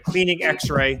schedule a cleaning,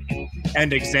 x-ray,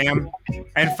 and exam.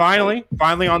 And finally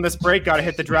on this break, got to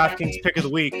hit the DraftKings pick of the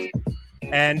week.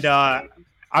 And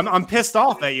I'm pissed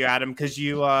off at you, Adam, because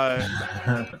you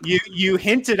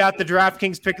hinted at the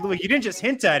DraftKings pick of the week. You didn't just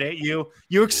hint at it.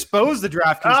 You exposed the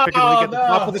DraftKings pick of the week at the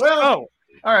top of the show.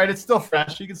 All right, it's still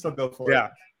fresh. You can still go for it. Yeah.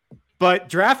 But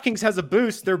DraftKings has a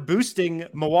boost. They're boosting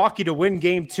Milwaukee to win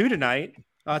game 2 tonight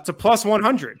to plus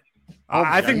 100.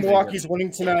 I think Milwaukee's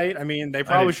winning tonight. I mean, they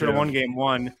probably should have won game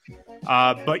 1.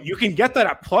 But you can get that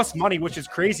at plus money, which is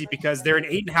crazy because they're an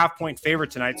 8.5-point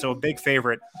favorite tonight, so a big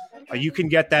favorite. You can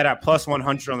get that at plus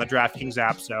 100 on the DraftKings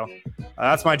app. So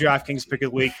that's my DraftKings pick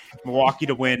of the week. Milwaukee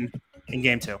to win in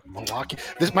game 2. Milwaukee.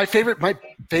 My favorite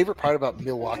part about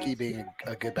Milwaukee being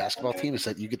a good basketball team is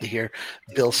that you get to hear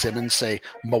Bill Simmons say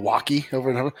Milwaukee over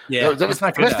and over. Yeah, that was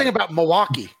the best thing about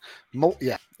Milwaukee.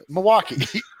 Milwaukee.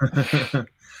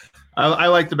 I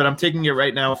liked it, but I'm taking it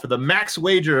right now for the max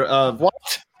wager of what?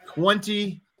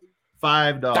 $25,000.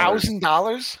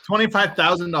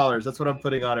 $25,000. That's what I'm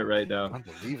putting on it right now.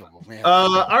 Unbelievable, man.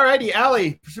 All righty,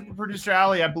 Allie, super producer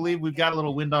Allie. I believe we've got a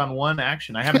little wind on one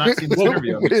action. I have not seen this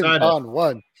interview. I'm excited. On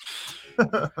one.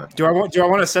 Do I want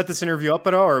to set this interview up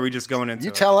at all, or are we just going into you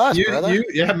it? Tell us, brother.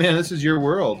 Yeah, man, this is your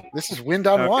world. This is wind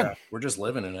on one. We're just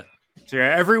living in it. So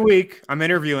yeah, every week I'm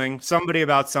interviewing somebody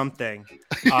about something.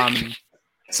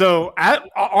 So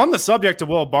on the subject of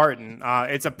Will Barton,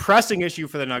 it's a pressing issue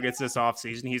for the Nuggets this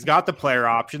offseason. He's got the player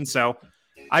option. So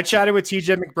I chatted with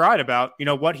TJ McBride about,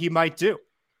 what he might do.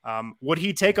 Would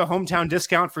he take a hometown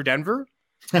discount for Denver?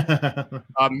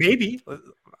 Maybe.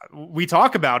 We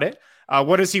talk about it.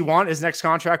 What does he want? His next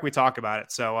contract? We talk about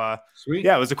it. So sweet.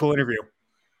 Yeah, it was a cool interview.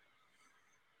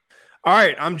 All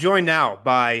right, I'm joined now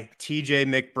by TJ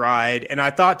McBride, and I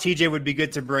thought TJ would be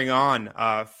good to bring on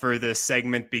for this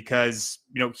segment because,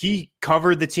 he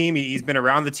covered the team. He's been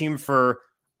around the team for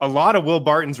a lot of Will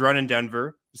Barton's run in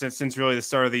Denver since really the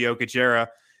start of the Jokic era.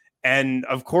 And,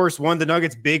 of course, one of the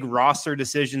Nuggets' big roster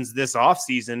decisions this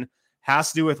offseason has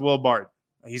to do with Will Barton.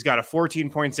 He's got a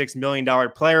 $14.6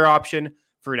 million player option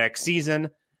for next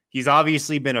season. He's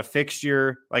obviously been a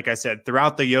fixture, like I said,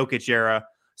 throughout the Jokic era.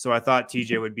 So I thought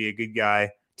TJ would be a good guy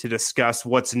to discuss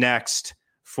what's next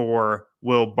for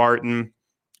Will Barton.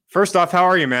 First off, how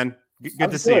are you, man? Good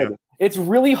to see you. It's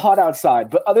really hot outside,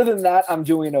 but other than that, I'm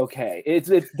doing okay. It's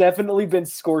definitely been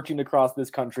scorching across this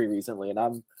country recently, and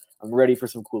I'm ready for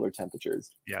some cooler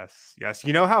temperatures. Yes.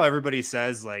 You know how everybody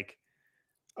says, like,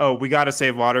 oh, we got to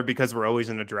save water because we're always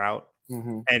in a drought?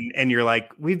 Mm-hmm. And you're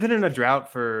like, we've been in a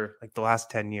drought for like the last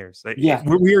 10 years. Like, yeah,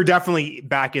 we are definitely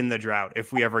back in the drought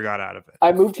if we ever got out of it.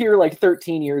 I moved here like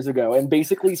 13 years ago, and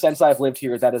basically since I've lived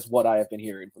here, that is what I have been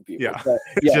hearing from people. Yeah, but,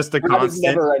 it's just a constant. It's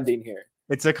never ending here.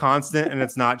 It's a constant, and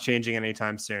it's not changing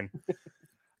anytime soon.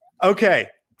 Okay,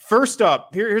 first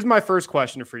up, here's my first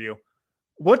question for you.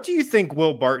 What do you think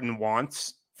Will Barton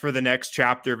wants for the next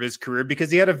chapter of his career?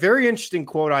 Because he had a very interesting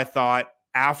quote, I thought,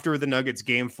 after the Nuggets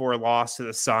Game 4 loss to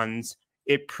the Suns.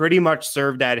 It pretty much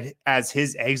served as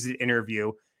his exit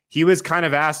interview. He was kind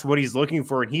of asked what he's looking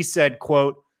for, and he said,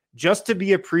 quote, just to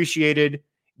be appreciated,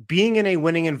 being in a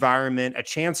winning environment, a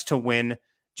chance to win,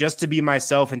 just to be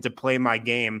myself and to play my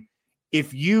game.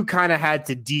 If you kind of had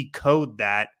to decode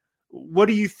that, what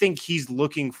do you think he's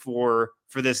looking for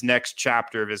this next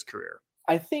chapter of his career?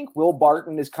 I think Will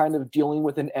Barton is kind of dealing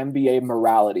with an NBA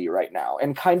morality right now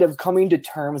and kind of coming to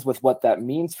terms with what that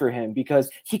means for him, because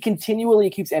he continually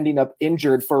keeps ending up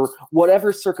injured for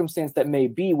whatever circumstance that may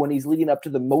be when he's leading up to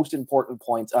the most important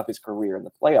points of his career in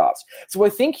the playoffs. So I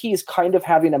think he's kind of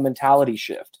having a mentality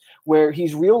shift where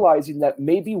he's realizing that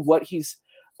maybe what he's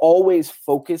always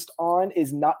focused on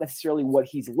is not necessarily what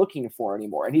he's looking for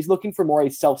anymore. And he's looking for more a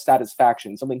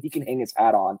self-satisfaction, something he can hang his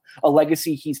hat on, a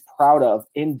legacy he's proud of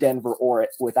in Denver or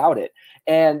without it.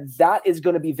 And that is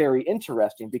going to be very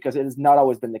interesting because it has not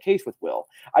always been the case with Will.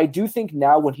 I do think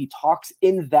now when he talks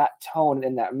in that tone and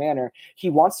in that manner,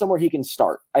 he wants somewhere he can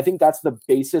start. I think that's the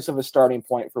basis of a starting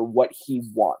point for what he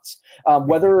wants.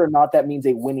 Whether or not that means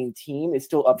a winning team is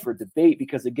still up for debate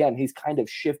because, again, he's kind of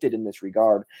shifted in this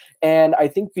regard. And I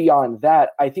think beyond that,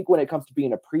 I think when it comes to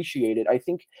being appreciated, I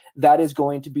think that is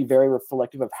going to be very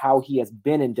reflective of how he has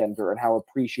been in Denver and how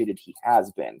appreciated he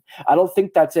has been. I don't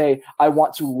think that's I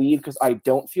want to leave because I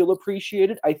don't feel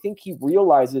appreciated. I think he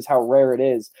realizes how rare it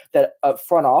is that a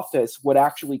front office would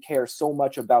actually care so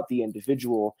much about the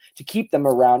individual to keep them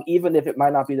around, even if it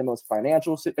might not be the most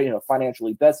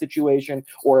financially best situation,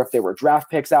 or if there were draft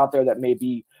picks out there that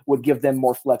maybe would give them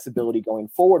more flexibility going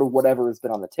forward or whatever has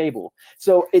been on the table.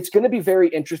 So it's going to be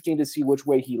very interesting to see which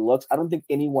way he looks. I don't think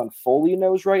anyone fully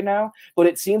knows right now, but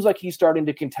it seems like he's starting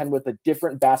to contend with a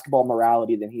different basketball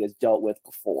morality than he has dealt with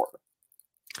before.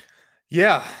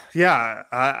 Yeah.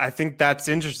 I think that's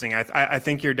interesting. I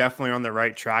think you're definitely on the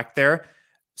right track there.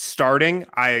 Starting,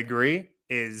 I agree,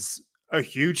 is a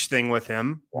huge thing with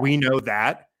him. We know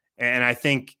that. And I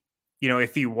think,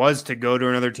 if he was to go to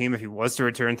another team, if he was to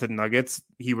return to the Nuggets,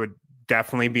 he would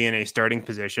definitely be in a starting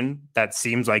position. That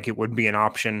seems like it would be an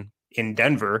option in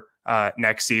Denver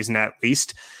next season, at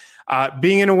least.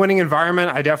 Being in a winning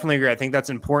environment, I definitely agree. I think that's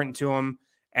important to him.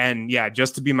 And yeah,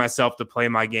 just to be myself, to play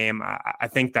my game, I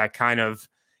think that kind of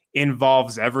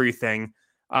involves everything.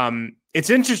 It's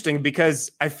interesting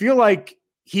because I feel like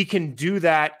he can do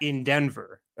that in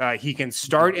Denver. He can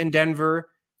start in Denver.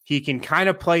 He can kind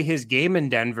of play his game in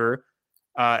Denver,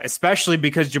 especially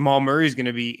because Jamal Murray is going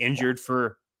to be injured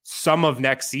for some of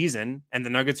next season, and the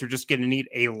Nuggets are just going to need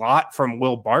a lot from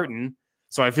Will Barton.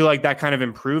 So I feel like that kind of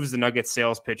improves the Nuggets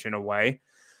sales pitch in a way.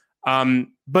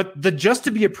 But the just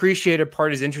to be appreciated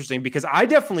part is interesting because I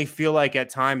definitely feel like at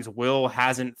times Will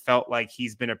hasn't felt like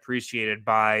he's been appreciated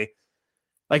by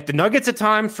like the Nuggets at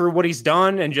times for what he's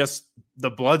done and just the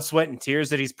blood, sweat, and tears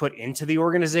that he's put into the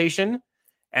organization.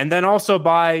 And then also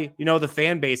by, the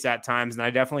fan base at times. And I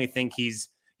definitely think he's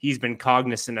been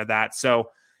cognizant of that. So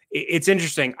it's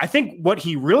interesting. I think what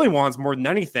he really wants more than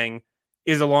anything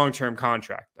is a long-term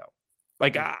contract, though.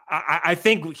 Like, I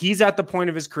think he's at the point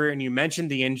of his career, and you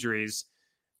mentioned the injuries,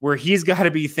 where he's got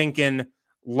to be thinking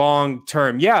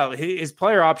long-term. Yeah, his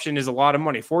player option is a lot of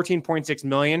money, $14.6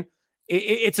 million.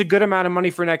 It's a good amount of money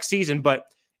for next season, but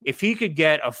if he could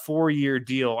get a 4-year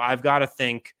deal, I've got to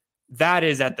think that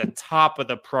is at the top of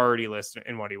the priority list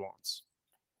in what he wants.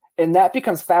 And that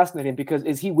becomes fascinating because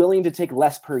is he willing to take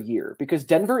less per year? Because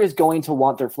Denver is going to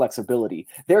want their flexibility.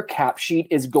 Their cap sheet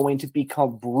is going to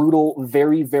become brutal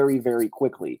very, very, very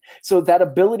quickly. So that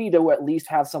ability to at least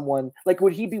have someone, like,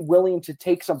 would he be willing to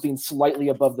take something slightly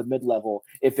above the mid-level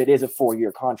if it is a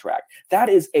 4-year contract? That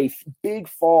is a big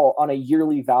fall on a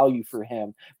yearly value for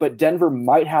him, but Denver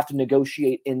might have to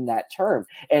negotiate in that term.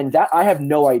 And that I have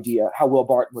no idea how Will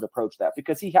Barton would approach that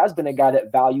because he has been a guy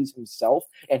that values himself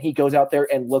and he goes out there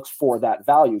and looks for that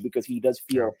value because he does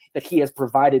feel that he has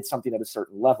provided something at a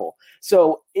certain level.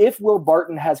 So if Will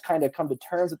Barton has kind of come to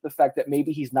terms with the fact that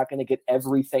maybe he's not going to get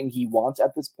everything he wants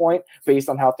at this point based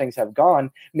on how things have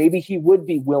gone, maybe he would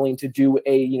be willing to do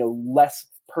a, less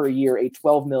per year, a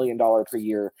 $12 million per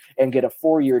year and get a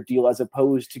 4-year deal as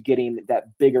opposed to getting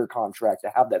that bigger contract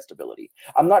to have that stability.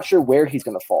 I'm not sure where he's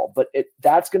going to fall, but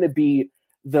that's going to be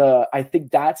I think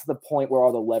that's the point where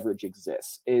all the leverage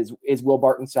exists is Will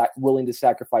Barton willing to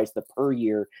sacrifice the per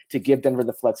year to give Denver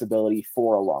the flexibility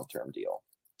for a long-term deal?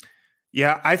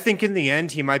 Yeah, I think in the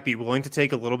end, he might be willing to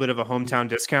take a little bit of a hometown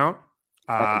discount.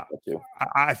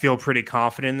 I feel pretty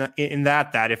confident in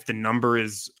that if the number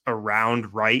is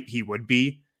around right, he would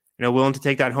be, willing to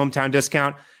take that hometown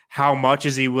discount. How much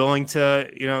is he willing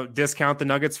to, discount the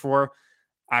Nuggets for?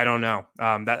 I don't know.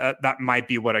 That might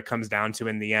be what it comes down to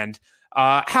in the end.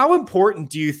 How important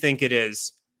do you think it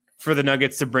is for the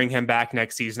Nuggets to bring him back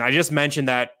next season? I just mentioned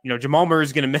that, Jamal Murray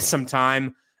is going to miss some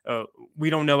time. We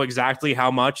don't know exactly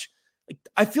how much.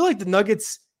 I feel like the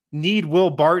Nuggets need Will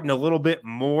Barton a little bit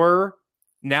more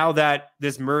now that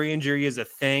this Murray injury is a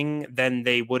thing than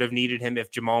they would have needed him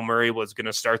if Jamal Murray was going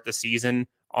to start the season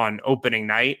on opening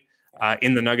night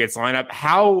in the Nuggets lineup.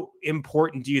 How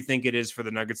important do you think it is for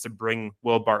the Nuggets to bring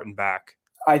Will Barton back?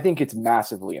 I think it's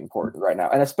massively important right now.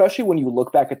 And especially when you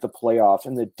look back at the playoffs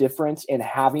and the difference in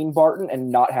having Barton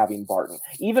and not having Barton,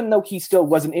 even though he still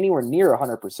wasn't anywhere near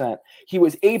 100%, he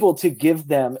was able to give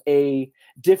them a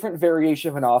different variation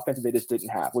of an offense they just didn't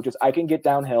have, which is I can get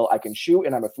downhill, I can shoot,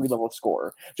 and I'm a 3-level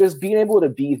scorer. Just being able to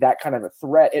be that kind of a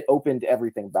threat, it opened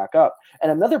everything back up.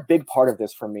 And another big part of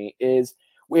this for me is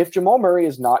if Jamal Murray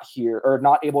is not here or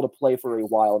not able to play for a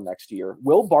while next year,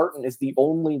 Will Barton is the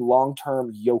only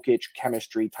long-term Jokic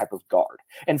chemistry type of guard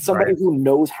and somebody who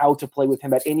knows how to play with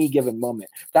him at any given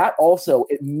moment. That also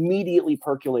immediately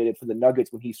percolated for the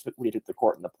Nuggets when he took the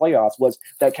court in the playoffs was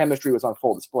that chemistry was on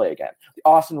full display again.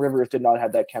 Austin Rivers did not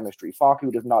have that chemistry.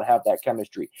 Facu does not have that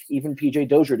chemistry. Even PJ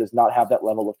Dozier does not have that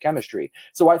level of chemistry.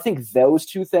 So I think those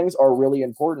two things are really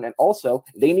important. And also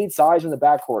they need size in the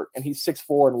backcourt and he's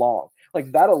 6'4" and long.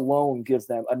 Like that alone gives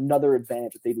them another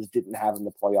advantage that they just didn't have in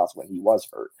the playoffs when he was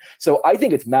hurt. So I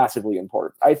think it's massively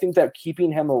important. I think that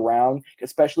keeping him around,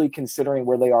 especially considering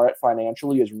where they are at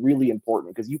financially, is really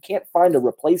important because you can't find a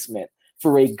replacement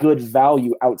for a good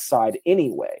value outside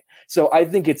anyway. So I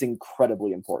think it's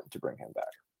incredibly important to bring him back.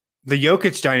 The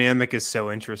Jokic dynamic is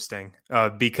so interesting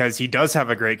because he does have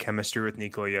a great chemistry with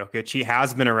Nikola Jokic. He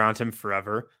has been around him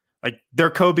forever. Like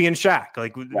they're Kobe and Shaq.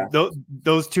 Like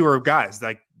those two are guys.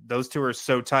 Like those two are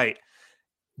so tight.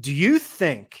 Do you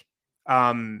think,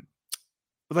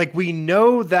 like we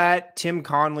know that Tim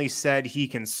Connelly said he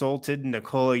consulted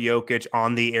Nikola Jokic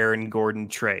on the Aaron Gordon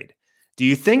trade. Do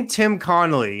you think Tim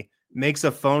Connelly makes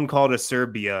a phone call to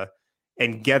Serbia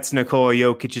and gets Nikola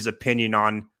Jokic's opinion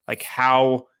on like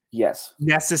how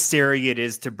necessary it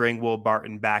is to bring Will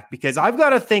Barton back? Because I've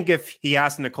got to think if he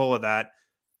asks Nikola that,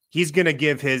 he's going to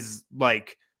give his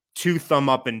like 2 thumb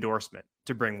up endorsement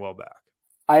to bring Will back.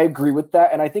 I agree with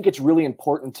that. And I think it's really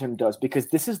important Tim does, because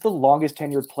this is the longest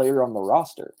tenured player on the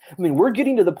roster. I mean, we're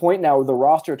getting to the point now where the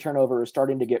roster turnover is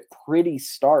starting to get pretty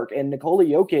stark. And Nikola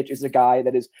Jokic is a guy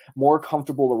that is more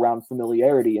comfortable around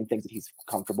familiarity and things that he's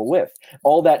comfortable with.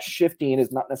 All that shifting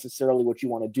is not necessarily what you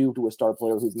want to do to a star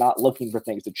player who's not looking for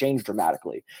things to change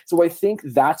dramatically. So I think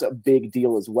that's a big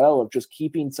deal as well, of just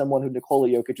keeping someone who Nikola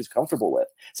Jokic is comfortable with.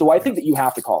 So I think that you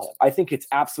have to call him. I think it's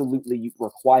absolutely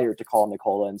required to call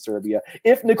Nikola in Serbia.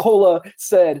 If Nikola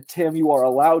said, Tim, you are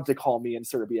allowed to call me in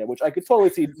Serbia, which I could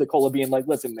totally see Nikola being like,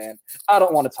 listen, man, I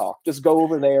don't want to talk. Just go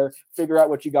over there, figure out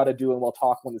what you got to do, and we'll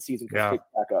talk when the season picks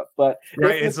back up. But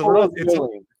right, it's a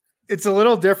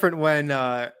little different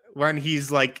when he's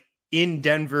like in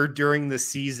Denver during the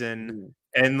season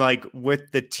and like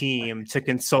with the team to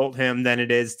consult him than it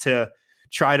is to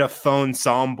try to phone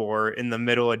Sombor in the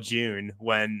middle of June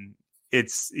when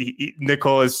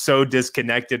Nikola is so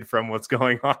disconnected from what's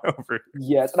going on over here.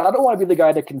 Yes, and I don't want to be the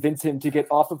guy to convince him to get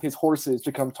off of his horses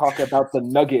to come talk about the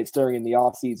Nuggets during the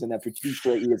offseason after 2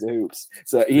 straight years of hoops.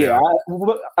 So,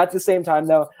 at the same time,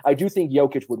 though, I do think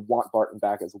Jokic would want Barton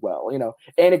back as well. You know,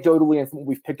 anecdotally, and from what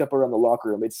we've picked up around the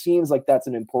locker room, it seems like that's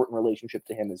an important relationship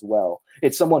to him as well.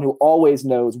 It's someone who always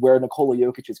knows where Nikola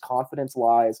Jokic's confidence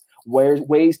lies,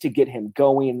 ways to get him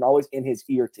going, and always in his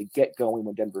ear to get going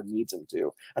when Denver needs him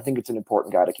to. I think it's an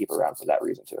important guy to keep around for that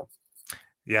reason too.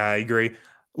 Yeah, I agree.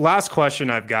 Last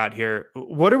question I've got here.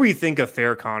 What do we think a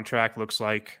fair contract looks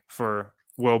like for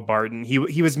Will Barton? He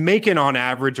was making on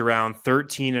average around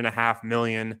 $13.5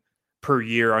 million per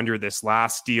year under this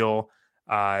last deal.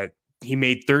 He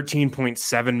made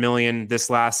 $13.7 million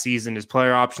this last season. His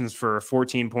player options for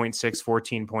 14.6,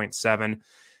 14.7.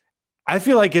 I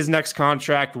feel like his next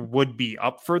contract would be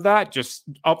up from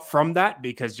that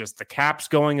because just the cap's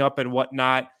going up and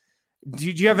whatnot.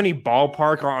 Do you have any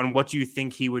ballpark on what you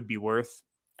think he would be worth?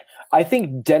 I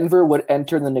think Denver would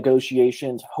enter the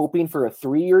negotiations hoping for a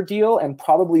 3-year deal and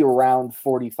probably around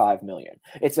 $45 million.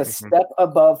 It's a step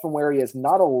above from where he is,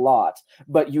 not a lot,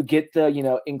 but you get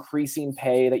the, increasing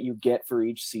pay that you get for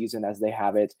each season as they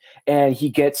have it. And he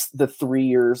gets the 3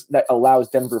 years that allows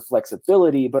Denver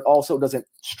flexibility, but also doesn't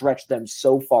stretch them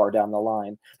so far down the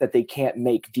line that they can't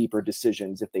make deeper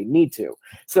decisions if they need to.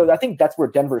 So I think that's where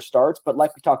Denver starts. But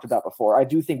like we talked about before, I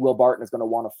do think Will Barton is going to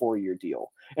want a 4-year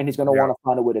deal, and he's going to want to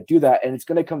find a way to do that. And it's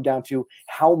going to come down to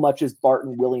how much is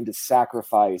Barton willing to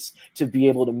sacrifice to be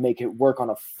able to make it work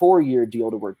on a 4-year deal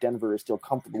to where Denver is still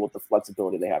comfortable with the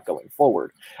flexibility they have going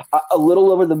forward. A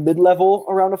little over the mid-level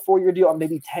around a 4-year deal,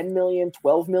 maybe $10 million,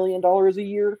 $12 million a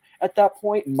year at that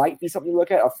point might be something you look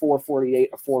at. A 448,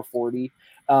 a 440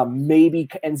 maybe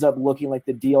ends up looking like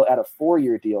the deal at a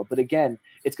 4-year deal. But again,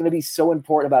 it's going to be so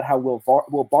important about how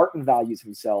Will Barton values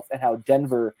himself and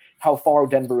how far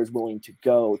Denver is willing to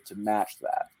go to match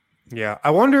that. Yeah,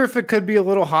 I wonder if it could be a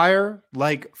little higher,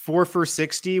 like 4 for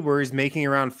 60, where he's making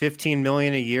around $15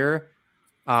 million a year.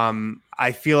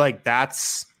 I feel like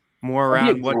that's more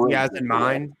around what he has in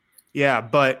mind. Yeah,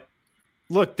 but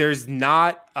look, there's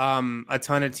not a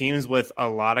ton of teams with a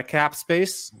lot of cap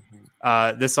space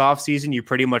this offseason. You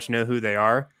pretty much know who they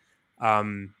are.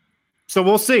 So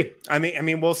we'll see. I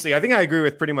mean, we'll see. I think I agree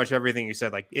with pretty much everything you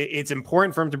said. Like, it's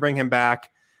important for him to bring him back.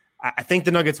 I think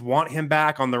the Nuggets want him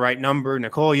back on the right number.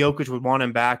 Nikola Jokic would want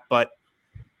him back, but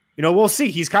we'll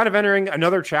see. He's kind of entering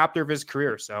another chapter of his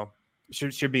career, so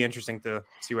it should be interesting to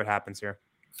see what happens here.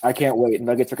 I can't wait.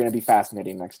 Nuggets are going to be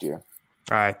fascinating next year.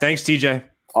 All right, thanks, TJ.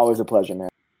 Always a pleasure, man.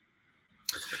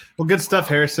 Well, good stuff,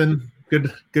 Harrison. Good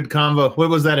convo. What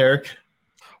was that, Eric?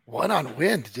 One on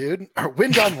wind, dude. Or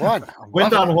wind on one.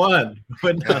 Wind on one.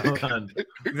 Wind on one.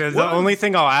 The only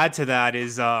thing I'll add to that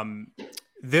is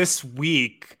this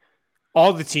week,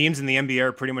 all the teams in the NBA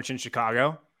are pretty much in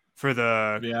Chicago for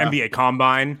the NBA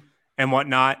Combine and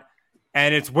whatnot.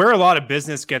 And it's where a lot of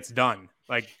business gets done.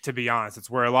 Like, to be honest, it's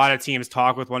where a lot of teams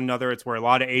talk with one another. It's where a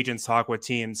lot of agents talk with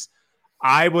teams.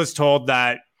 I was told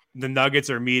that the Nuggets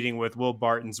are meeting with Will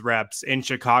Barton's reps in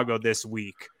Chicago this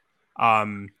week.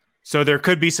 So there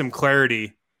could be some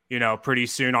clarity, pretty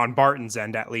soon on Barton's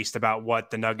end, at least, about what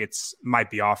the Nuggets might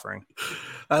be offering.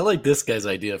 I like this guy's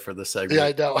idea for the segment. Yeah,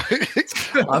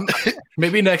 I know.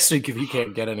 Maybe next week if you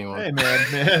can't get anyone. Hey,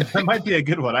 man, that might be a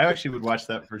good one. I actually would watch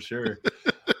that for sure.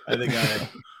 I think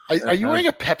Are you wearing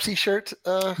a Pepsi shirt?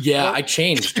 Yeah, I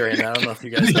changed during that. I don't know if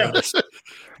you guys noticed.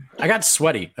 I got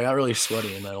sweaty. I got really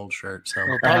sweaty in that old shirt. So.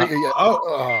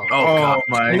 Oh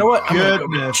my! You know what?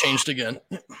 Goodness. Changed again.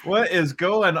 What is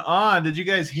going on? Did you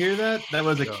guys hear that? That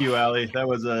was a cue, Allie. That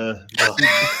was a.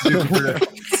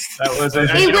 That was.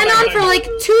 It went on for like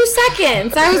 2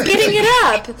 seconds. I was getting it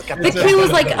up. The cue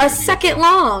was like a second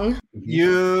long.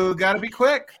 You gotta be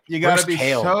quick. You gotta be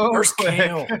so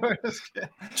quick.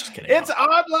 Just kidding. It's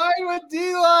online with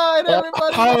D-Line.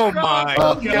 Everybody. Oh my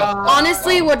God.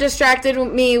 Honestly, what distracted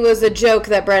me was a joke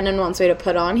that Brendan wants me to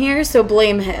put on here, so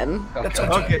blame him. That's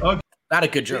Okay. Not a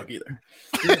good joke either.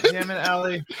 Damn it,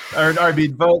 Allie. Or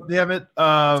RB, vote. Damn it.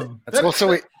 Well, so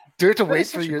wait. Do we have to wait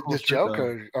for such a cool this shirt, joke? though.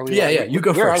 Or are we? Yeah, you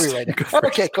go Where first. are we right You now? go first.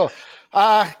 Okay, cool.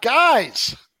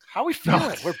 Guys, how we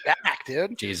feeling? We're back,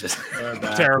 dude. Jesus.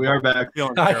 We are back.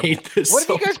 I hate this. What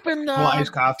have you guys been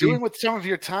iced coffee. doing with some of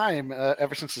your time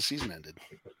ever since the season ended?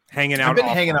 Hanging out. I've been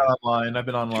hanging out online. I've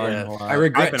been online a lot. I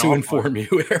regret I've been to offline. inform you,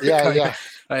 Eric. Yeah.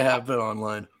 I have been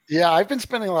online. Yeah, I've been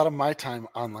spending a lot of my time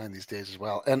online these days as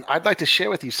well. And I'd like to share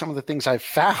with you some of the things I've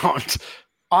found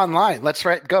online. Let's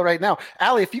go right now.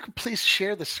 Allie, if you could please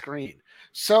share the screen.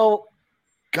 So,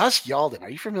 Gus Yalden, are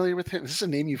you familiar with him? Is this a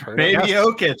name you've heard Baby of?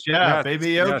 Jokic. Yeah, Yes. Baby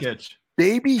Yes. Jokic.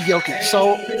 Baby Jokic.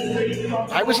 So,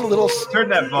 I was a little... Turn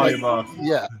that volume off.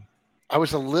 Yeah. I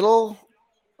was a little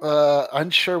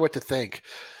unsure what to think.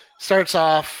 Starts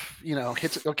off,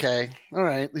 hits it. Okay. All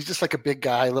right. He's just like a big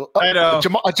guy. I know.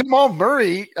 Jamal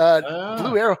Murray,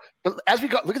 blue arrow. But as we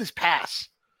go, look at this pass.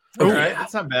 All right.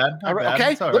 That's not bad. Not bad.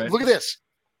 Okay. It's all right. Look at this.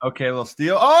 Okay, a little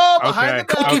steal. Oh, behind the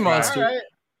Cookie back. Monster. All right.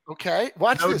 Okay.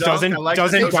 Watch No this. dunk. Doesn't I like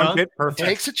doesn't this. dunk it perfect.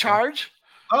 Takes a charge.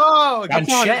 Oh, And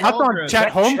good Chet- That's on Chet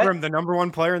Chet- Holmgren, the number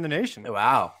one player in the nation.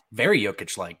 Wow. Very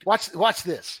Jokic-like. Watch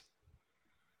this.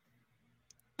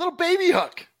 Little baby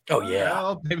hook. Oh, yeah.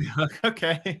 Oh, baby.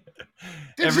 Okay.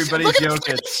 Dude, Everybody's look at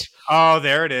Jokic. this. Oh,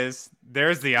 there it is.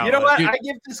 There's the outlet. You know what? Dude. I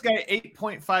give this guy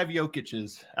 8.5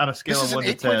 Jokic's on a scale This is of an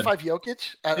 1 to 10. 8.5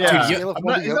 Jokic. On Yeah. a scale of I'm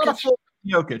 1 not, to he's not a Jokic. full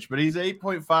Jokic, but he's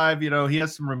 8.5. He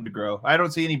has some room to grow. I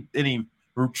don't see any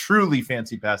truly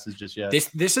fancy passes just yet.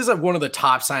 This is one of the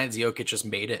top signs Jokic just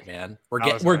made it, man.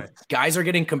 That was nice. Guys are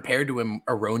getting compared to him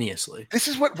erroneously. This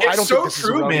is what It's I don't so think this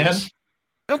true, is erroneous. man.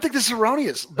 I don't think this is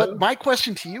erroneous. But my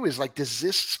question to you is does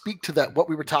this speak to that what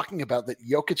we were talking about, that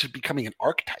Jokic is becoming an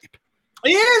archetype?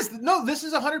 He is. No, this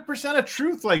is 100% a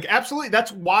truth. Like, absolutely.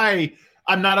 That's why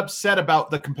I'm not upset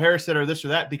about the comparison or this or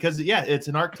that, because, yeah, it's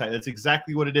an archetype. That's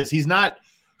exactly what it is. He's not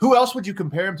 – who else would you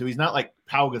compare him to? He's not like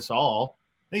Pau Gasol.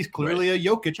 He's clearly a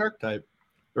Jokic archetype,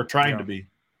 or trying to be.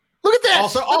 Look at that.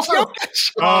 Also,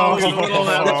 Jokic.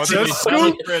 That's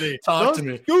pretty. Talk to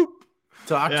me.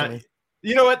 Talk Yeah. to me.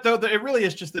 You know what, though? It really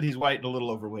is just that he's white and a little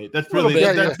overweight. That's Little really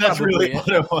bit, that's really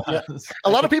probably what it was. A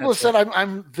lot of people have said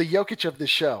I'm the Jokic of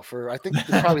this show for I think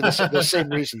probably the same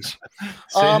reasons.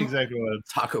 Same exactly what it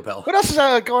is. Taco Bell. What else is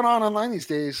going on online these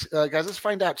days, guys? Let's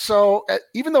find out. So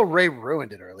even though Ray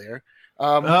ruined it earlier,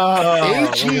 look AG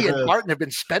at and this. Barton have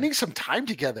been spending some time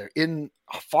together in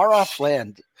a far-off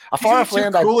land. A These are far-off the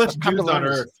land two coolest I've come to dudes on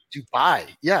learn is earth. Dubai.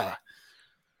 Yeah.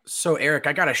 So, Eric,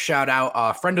 I got to shout out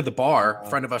a friend of the bar,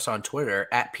 friend of us on Twitter,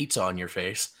 at Pizza on Your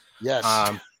Face. Yes.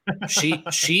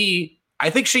 She, I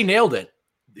think she nailed it.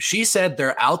 She said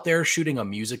they're out there shooting a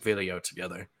music video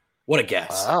together. What a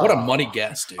guess. Wow. What a money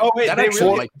guess, dude. Oh, wait, That they, actually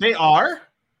really, might- they are?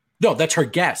 no, that's her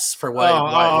guess for what.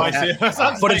 I see.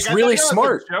 But it's really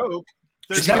smart. Joke.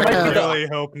 She's There's got no I right way. really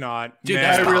hope not. Dude, Man.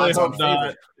 that's I the really odds on hope not.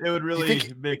 favorite. It would really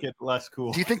think- make it less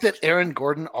cool. Do you think that Aaron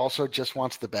Gordon also just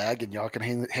wants the bag and y'all can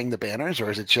hang the banners, or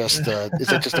is it just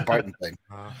a Barton thing?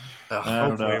 Ugh. I don't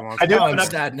Hopefully know. it won't. I do Now have I'm an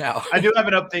sad now. I do have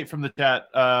an update from the chat.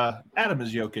 Adam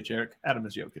is Jokic, Eric. Adam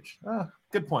is Jokic. Oh,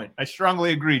 good point. I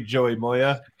strongly agree, Joey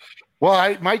Moya.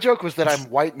 Well, my joke was that I'm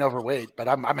white and overweight, but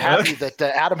I'm happy that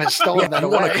Adam has stolen that I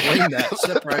want away. to claim that.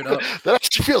 Step right up. That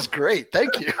actually feels great.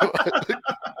 Thank you.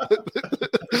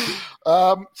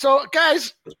 So,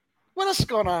 guys, what else is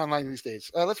going on online these days?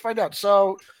 Let's find out.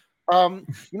 So, you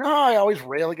know how I always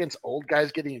rail against old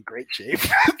guys getting in great shape?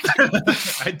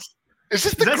 Is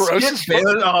this the grossest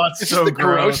photo? Oh, it's Is so this the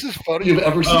gross. grossest photo you've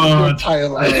ever seen in your entire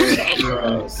life.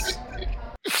 Gross.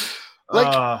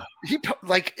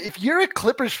 If you're a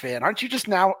Clippers fan, aren't you just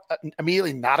now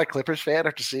immediately not a Clippers fan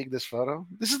after seeing this photo?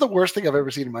 This is the worst thing I've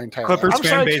ever seen in my entire Clippers life.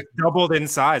 fan base doubled in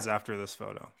size after this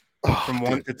photo, from dude,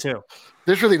 1 to 2.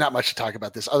 There's really not much to talk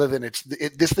about this other than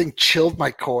this thing chilled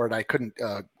my core and I couldn't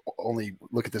only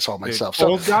look at this all Dude, myself. So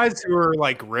old guys who are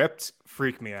like ripped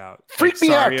freak me out. Freak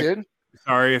me out, dude.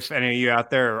 Sorry if any of you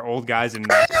out there are old guys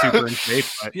and super in shape.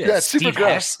 But Yeah, super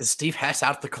gross. Is Steve Hess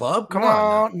out the club? Come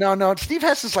on. No. Steve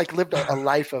Hess has like lived a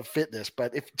life of fitness,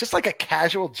 but if just like a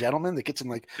casual gentleman that gets in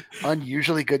like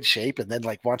unusually good shape and then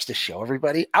like wants to show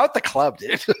everybody, out the club,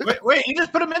 dude. Wait, you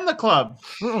just put him in the club.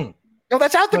 No,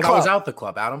 that's out the That club. was out the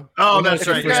club, Adam. Oh, that's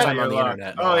right. First Yeah, time on the you're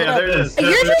internet. Oh, yeah, there it is.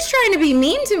 You're just trying to be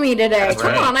mean to me today.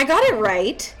 Come on, I got it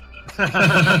right.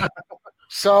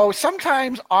 So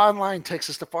sometimes online takes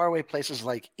us to faraway places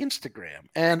like Instagram.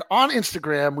 And on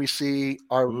Instagram, we see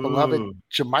our beloved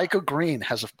Jermichael Green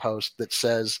has a post that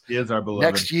says, He is our beloved.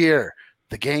 next year,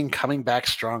 the gang coming back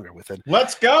stronger with an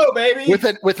Let's go, baby. with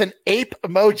an ape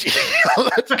emoji.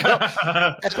 Let's go.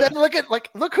 And then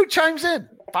look who chimes in.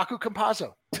 Facu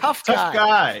Campazzo. Tough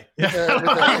guy.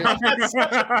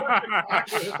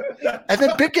 And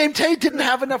then Big Game Tay didn't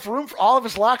have enough room for all of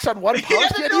his locks on one post. He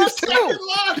had to do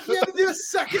a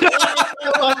second lock.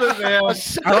 I love it, man.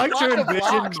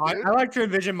 I like to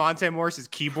envision Monte Morris's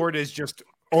keyboard is just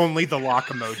only the lock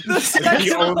emoji.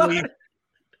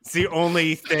 It's the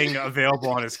only thing available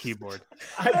on his keyboard.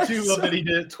 I do love that he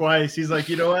did it twice. He's like,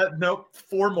 you know what? Nope,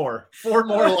 4 more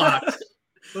locks.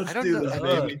 Let's do this,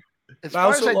 baby. As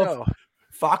far as I know.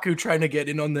 Facu trying to get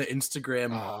in on the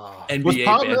Instagram NBA Was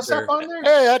Paul banter. Millsap on there?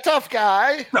 Hey, a tough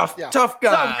guy. Tough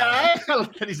guy.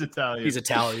 He's Italian. He's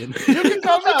Italian. You can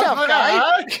call me tough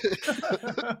guy.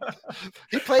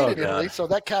 He played in Italy, so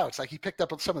that counts. Like he picked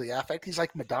up on some of the affect. He's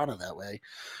like Madonna that way.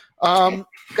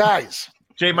 Guys,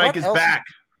 J. Mike is back.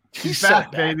 He's back,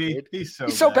 so baby. Dude. He's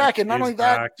so back, and not only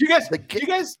that, do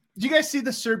you guys see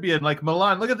the Serbian like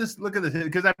Milan? Look at this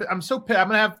because I'm so pissed. I'm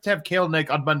gonna have to have Kale Nick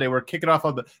on Monday. We're kicking off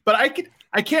on but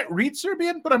I can't read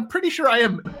Serbian, but I'm pretty sure I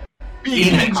am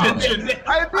being mentioned.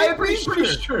 I'm pretty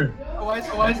sure. Why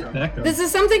is it that? This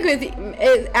is something with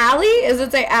Ali. Is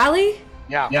it say Ali?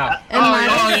 Yeah.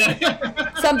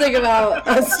 And something about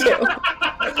us too.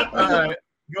 All right.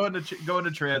 Going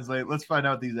to translate. Let's find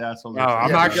out these assholes. Oh,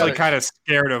 I'm actually kind of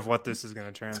scared of what this is going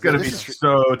to translate. It's going to be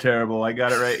so terrible. I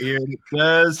got it right here. It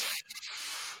says,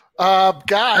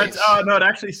 guys. No, it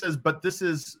actually says, but this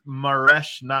is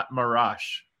Maresh, not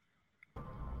Marash.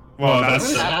 Well,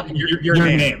 that's your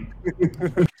name.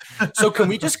 So can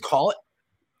we just call it?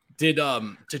 Did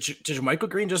Michael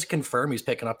Green just confirm he's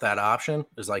picking up that option?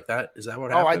 Is that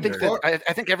what happened?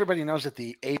 I think everybody knows that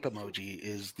the ape emoji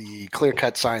is the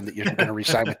clear-cut sign that you're going to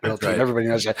re-sign with Bill. Right. Everybody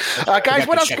knows that. Guys,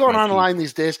 what else is going on online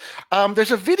these days?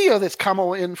 There's a video that's come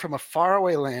in from a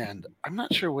faraway land. I'm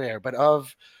not sure where, but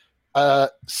of a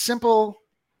simple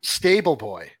stable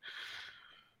boy.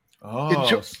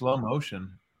 Oh, slow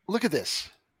motion. Look at this.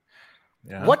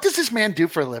 Yeah. What does this man do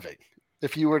for a living?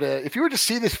 If you were to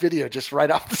see this video just right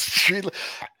off the street,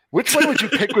 which one would you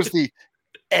pick was the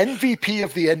MVP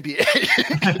of the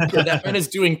NBA? That man is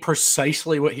doing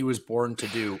precisely what he was born to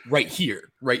do right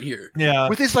here. Yeah.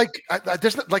 With his look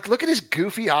at his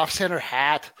goofy off-center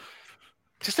hat.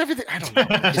 Just everything. I don't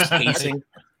know. His pacing.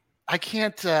 I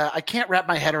can't wrap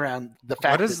my head around the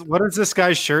fact. What does this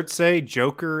guy's shirt say?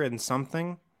 Joker and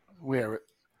something? Where?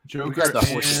 Joker.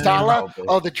 Stala.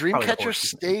 Oh, the Dreamcatcher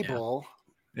stable.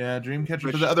 Yeah,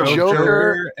 Dreamcatcher for the other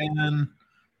Joker and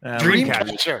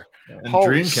Dreamcatcher.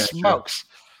 Holy smokes!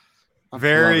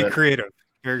 Very creative.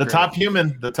 The top human.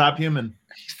 He's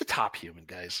the top human,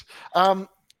 guys.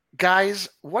 Guys,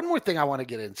 one more thing I want to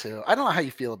get into. I don't know how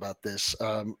you feel about this.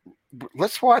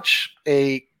 Let's watch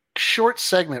a short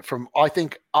segment from I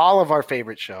think all of our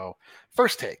favorite show,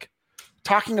 First Take,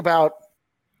 talking about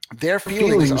their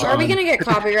feelings. Are we going to get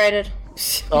copyrighted?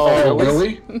 Oh,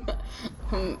 really?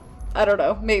 I don't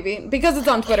know. Maybe because it's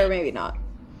on Twitter. Maybe not.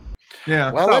 Yeah.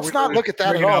 Well, let's not look at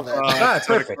that at all. Then. That's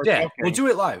perfect. Yeah, we'll do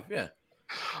it live. Yeah.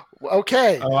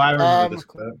 Okay. Oh, I remember this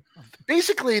clip.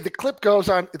 Basically, the clip goes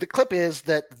on. The clip is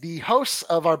that the hosts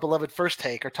of our beloved First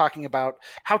Take are talking about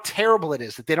how terrible it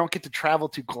is that they don't get to travel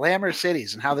to glamour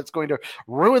cities and how that's going to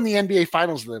ruin the NBA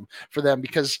Finals for them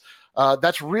because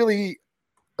that's really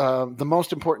the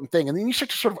most important thing. And then you start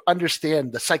to sort of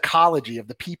understand the psychology of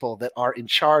the people that are in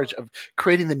charge of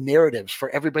creating the narratives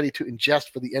for everybody to ingest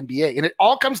for the NBA. And it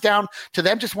all comes down to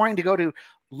them just wanting to go to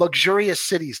luxurious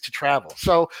cities to travel.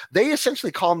 So they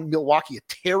essentially call Milwaukee a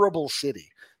terrible city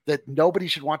that nobody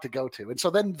should want to go to. And so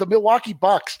then the Milwaukee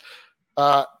Bucks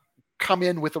come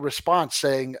in with a response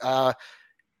saying,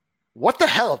 what the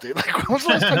hell, dude? Like, when was the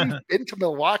last time you've been to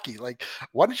Milwaukee? Like,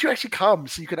 why don't you actually come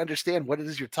so you can understand what it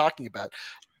is you're talking about?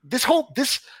 This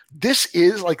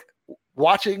is like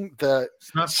watching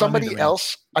somebody me.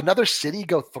 else, another city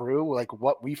go through like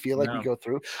what we feel like we go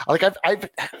through. Like I've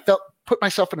put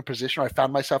myself in a position, or I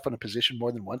found myself in a position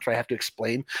more than once where I have to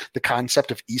explain the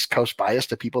concept of East Coast bias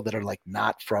to people that are like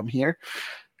not from here.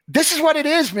 This is what it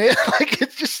is, man. Like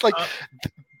it's just like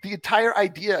the entire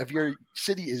idea of your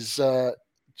city is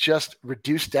just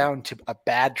reduced down to a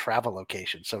bad travel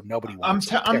location, so nobody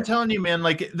wants. I'm telling you, man.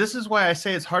 Like this is why I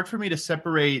say it's hard for me to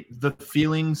separate the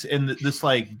feelings and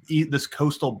this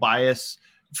coastal bias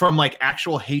from like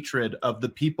actual hatred of the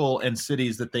people and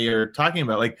cities that they are talking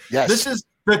about. Like this is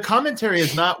the commentary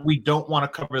is not we don't want to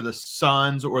cover the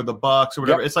Suns or the Bucks or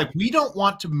whatever. It's like we don't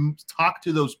want to talk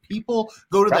to those people,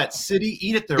 go to that city,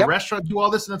 eat at their restaurant, do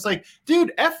all this, and it's like,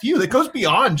 dude, F you. That goes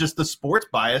beyond just the sports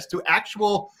bias to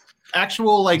actual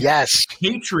like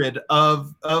hatred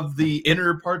of the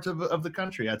inner parts of the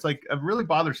country. It's like really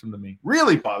bothersome to me.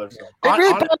 Really bothersome. It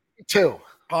really bothers me too.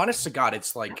 Honest to God,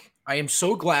 it's like I am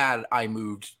so glad I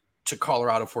moved to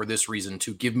Colorado for this reason,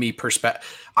 to give me perspective.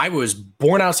 I was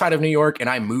born outside of New York and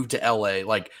I moved to LA.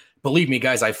 Like, believe me,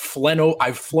 guys, I've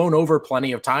flown over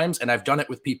plenty of times, and I've done it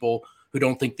with people who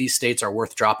don't think these states are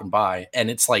worth dropping by. And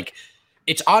it's like,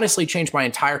 it's honestly changed my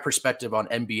entire perspective on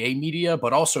NBA media,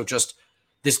 but also just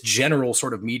this general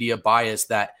sort of media bias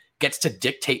that gets to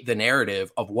dictate the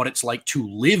narrative of what it's like to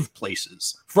live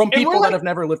places from people that have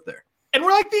never lived there. And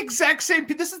we're like the exact same.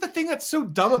 This is the thing that's so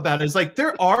dumb about it, is like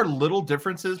there are little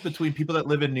differences between people that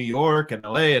live in New York and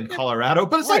LA and Colorado,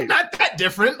 but it's like not that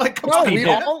different. Like, come on,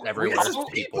 people,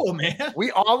 man.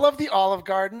 We all love the Olive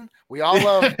Garden. We all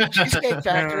love Cheesecake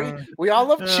Factory. We all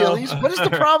love Chili's. What is the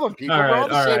problem, people? We're all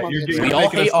the same on the We all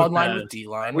hate online with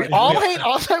D-Line. We all hate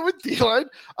online with D-Line.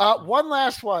 One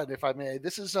last one, if I may.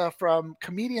 This is from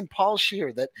comedian Paul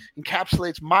Scheer that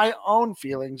encapsulates my own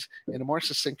feelings in a more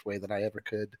succinct way than I ever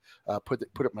could put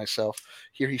it myself.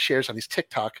 Here he shares on his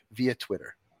TikTok via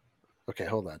Twitter. Okay,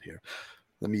 hold on here.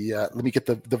 Let me get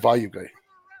the volume going.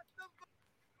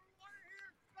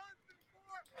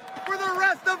 For the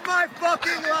rest of my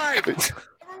fucking life.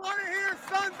 I want to hear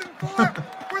Suns and 4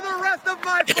 for the rest of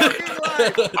my fucking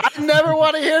life. I never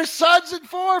want to hear Suns and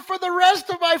 4 for the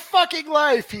rest of my fucking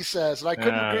life, he says. And I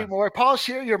couldn't agree more. Paul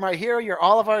Scheer, you're my hero. You're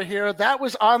all of our hero. That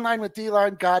was Online with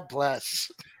D-Line. God bless.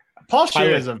 Paul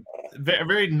Scheer is a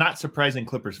very not surprising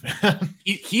Clippers fan.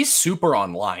 He's super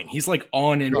online. He's like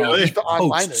on NBA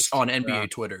posts on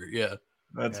NBA Twitter. Yeah,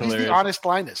 that's he's hilarious. The honest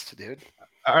linest, dude.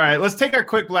 All right, let's take our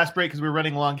quick last break because we're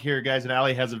running long here, guys. And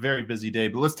Ali has a very busy day,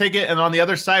 but let's take it. And on the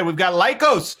other side, we've got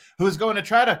Lycos, who is going to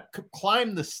try to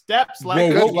climb the steps.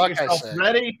 Lycos, get yourself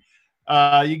ready.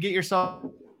 You get yourself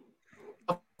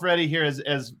ready here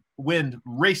as wind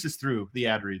races through the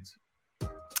ad reads.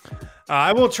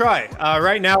 I will try.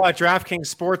 Right now at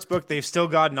DraftKings Sportsbook, they've still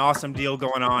got an awesome deal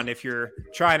going on. If you're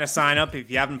trying to sign up,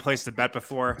 if you haven't placed a bet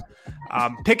before,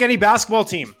 pick any basketball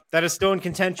team that is still in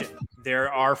contention.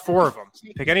 There are 4 of them.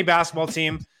 Pick any basketball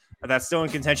team that's still in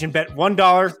contention. Bet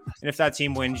 $1, and if that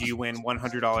team wins, you win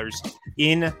 $100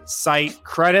 in site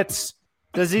credits.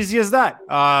 It's as easy as that.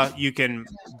 You can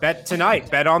bet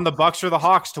tonight. Bet on the Bucks or the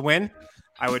Hawks to win.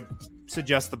 I would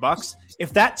suggest the Bucks.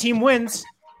 If that team wins,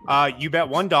 you bet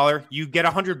 $1, you get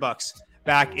 $100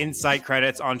 back in site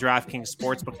credits on DraftKings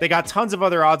Sportsbook. They got tons of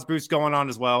other odds boosts going on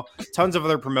as well, tons of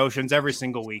other promotions every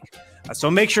single week.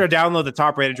 So make sure to download the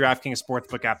top-rated DraftKings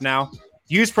Sportsbook app now.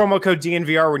 Use promo code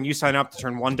DNVR when you sign up to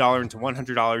turn $1 into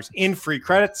 $100 in free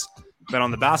credits. Bet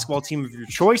on the basketball team of your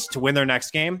choice to win their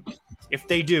next game. If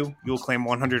they do, you'll claim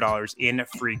 $100 in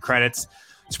free credits.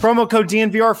 It's promo code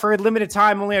DNVR for a limited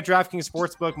time only at DraftKings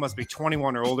Sportsbook. Must be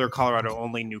 21 or older. Colorado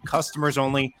only. New customers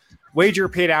only. Wager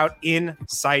paid out in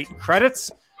site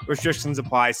credits. Restrictions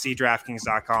apply. See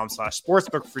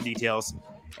DraftKings.com/sportsbook for details.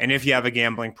 And if you have a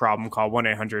gambling problem, call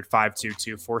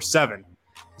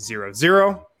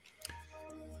 1-800-522-4700.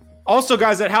 Also,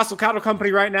 guys, at Hassel Cattle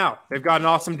Company right now, they've got an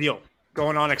awesome deal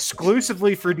going on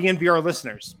exclusively for DNVR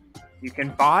listeners. You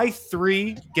can buy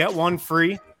 3, get 1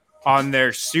 free on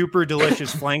their super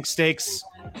delicious flank steaks.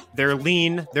 They're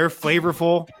lean. They're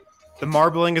flavorful. The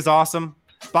marbling is awesome.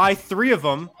 Buy 3 of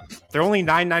them. They're only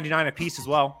 $9.99 a piece as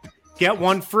well. Get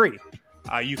 1 free.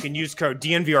 You can use code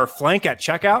DNVRFlank at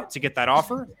checkout to get that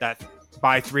offer, that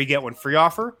buy 3, get 1 free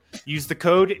offer. Use the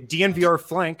code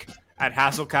DNVRFlank at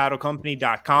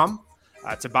HassleCattleCompany.com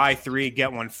to buy 3,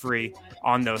 get 1 free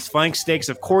on those flank steaks.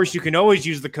 Of course, you can always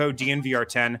use the code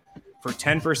DNVR10 for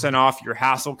 10% off your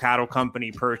Hassel Cattle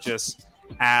Company purchase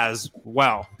as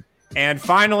well. And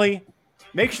finally,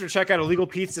 make sure to check out Illegal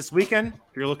Pete's this weekend.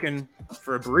 If you're looking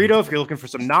for a burrito, if you're looking for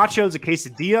some nachos, a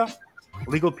quesadilla,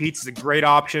 Illegal Pete's is a great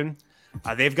option.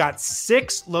 They've got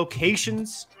 6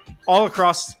 locations all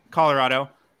across Colorado.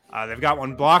 They've got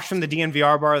one blocks from the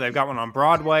DNVR bar. They've got one on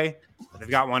Broadway. They've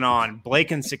got one on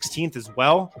Blake and 16th as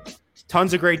well.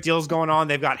 Tons of great deals going on.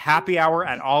 They've got happy hour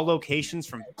at all locations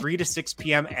from 3 to 6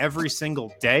 p.m. every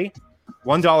single day.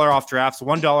 $1 off drafts,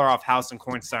 $1 off house and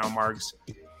coin style margs.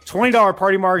 $20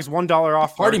 party margs, $1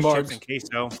 off party margs and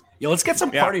queso. Yo, let's get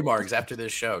some party margs after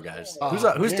this show, guys. Who's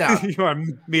Yeah. down? You want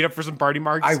to meet up for some party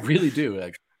margs? I really do.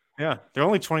 Actually. Yeah, they're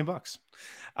only $20.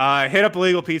 Hit up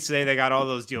Illegal Pete's today. They got all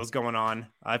those deals going on.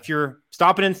 If you're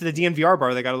stopping into the DNVR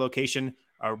bar, they got a location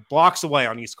blocks away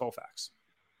on East Colfax.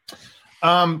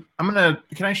 Can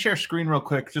I share screen real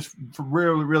quick, just for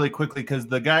really quickly, because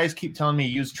the guys keep telling me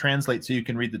use translate so you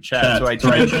can read the chat. So I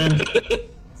tried.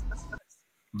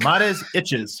 Mades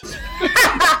itches.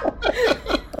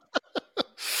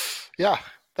 Yeah,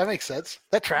 that makes sense.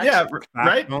 That tracks. Yeah,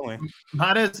 right.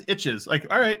 Mades itches.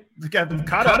 Like, all right, we got them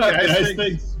caught up,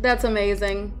 guys. That's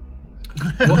amazing.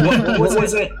 What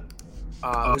was it?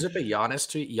 Was it the Giannis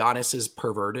tweet? Giannis is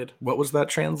perverted. What was that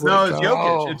translation? No, it's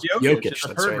Jokic. It's Jokic. It's a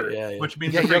That's pervert, right. Yeah. which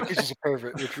means Jokic is a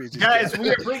pervert. Which means guys, we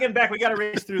are bringing back. We got to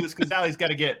race through this because Ali's got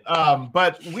to get.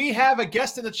 But we have a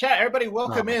guest in the chat. Everybody,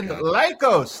 welcome in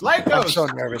Lycos. I'm so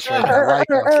nervous right now.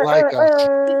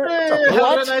 Lycos.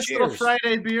 What a nice little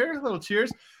Friday beer. A little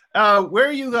cheers. Where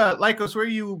are you, Lycos? Where are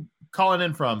you calling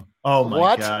in from? Oh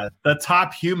my God, the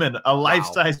top human, a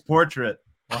life-size portrait.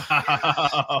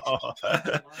 Wow.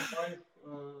 My wife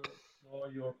saw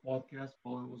your podcast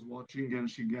while I was watching, and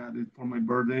she got it for my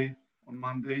birthday on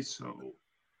Monday, so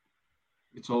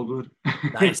it's all good.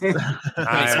 Nice. Nice.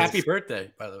 Happy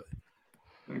birthday, by the way.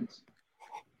 Thanks.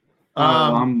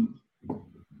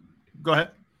 Go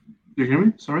ahead. Do you hear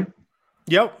me? Sorry.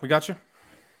 Yep, we got you.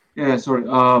 Yeah, sorry.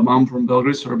 I'm from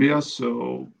Belgrade, Serbia,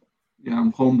 so yeah,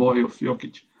 I'm homeboy of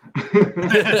Jokic.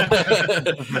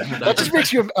 That just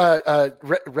makes you a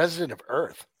resident of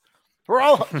Earth. We're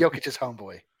all Jokic's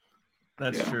homeboy.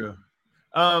 That's true.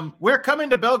 We're coming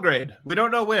to Belgrade. We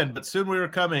don't know when, but soon we are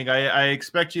coming. I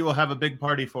expect you will have a big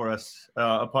party for us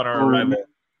upon our arrival.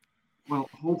 Well,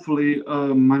 hopefully,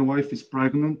 my wife is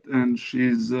pregnant and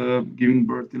she's giving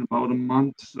birth in about a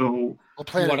month. So,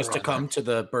 you want us to come to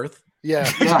the birth? Yeah,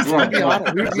 we'd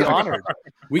be honored.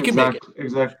 We can make it.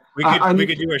 Exactly. We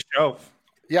could do a show.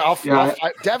 Yeah,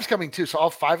 Dev's coming too, so all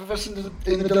 5 of us in the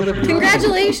delivery.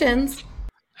 Congratulations.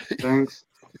 Thanks.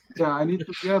 Yeah, I need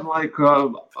to get like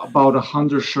about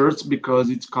 100 shirts because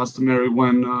it's customary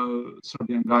when a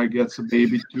Serbian guy gets a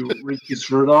baby to rip his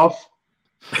shirt off.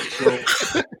 So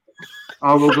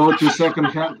I will go to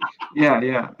secondhand.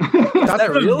 Yeah. That's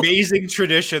an amazing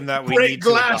tradition that we break need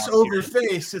glass to over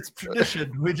face. It's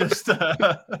tradition. We just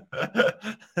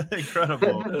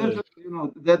incredible.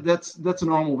 That's a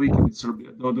normal weekend in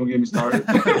Serbia. Don't get me started.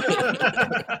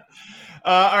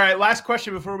 All right, last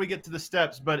question before we get to the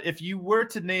steps. But if you were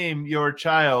to name your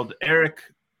child Eric,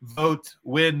 Vogt,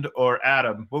 Wind, or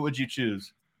Adam, what would you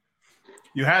choose?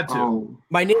 You had to. Oh.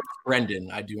 My name is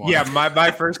Brendan. I do want. Yeah, my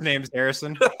first name is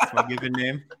Harrison. That's my given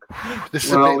name. This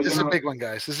is a big one,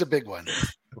 guys. This is a big one.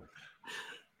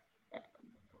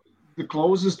 The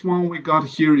closest one we got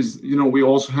here is, we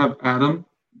also have Adam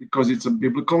because it's a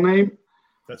biblical name.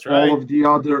 That's right.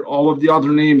 All of the other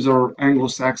names are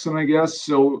Anglo-Saxon, I guess,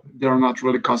 so they're not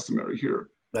really customary here.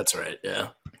 That's right. Yeah.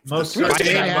 Most My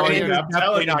certainly. name is I'm telling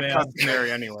definitely you, not man.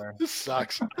 customary anywhere. This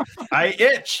sucks. I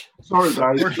itch. Sorry,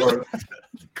 guys. Sorry.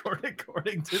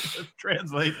 According to the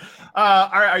translate.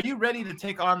 Are you ready to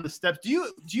take on the steps?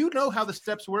 Do you know how the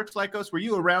steps works, Lycos? Were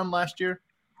you around last year?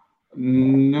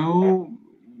 No.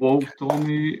 Wolf told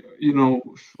me,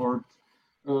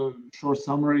 short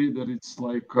summary that it's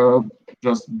like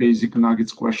just basic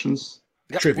Nuggets questions.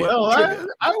 Trivia. Well,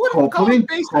 I wouldn't call it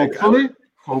basic. Hopefully.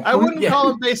 I wouldn't call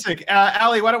them basic.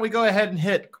 Ali, why don't we go ahead and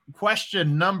hit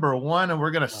question number 1, and we're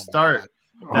going to start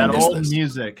that old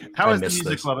music. How is the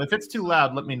music level? If it's too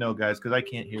loud, let me know, guys, because I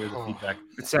can't hear the feedback.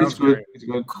 It sounds good. It's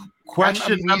good.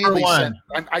 Question number 1.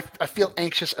 I feel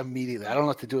anxious immediately. I don't know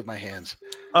what to do with my hands.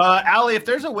 Ali, if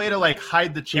there's a way to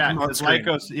hide the chat, because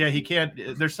Lycos, he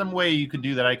can't. There's some way you can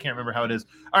do that. I can't remember how it is.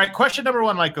 All right, question number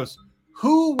 1, Lycos.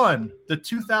 Who won the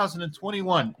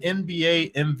 2021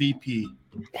 NBA MVP?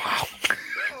 Wow.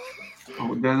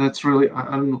 Oh, that's really,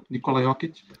 I don't know, Nikola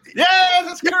Jokic? Yeah,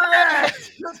 that's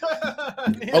correct.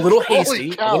 A little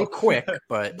hasty, a little quick,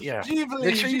 but yeah.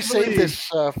 Make sure you save this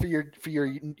for your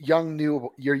young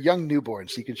newborn,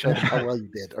 so you can show them how well you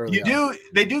did early on.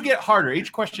 They do get harder.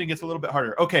 Each question gets a little bit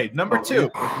harder. Okay, number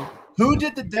 2. Who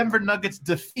did the Denver Nuggets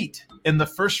defeat in the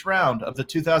first round of the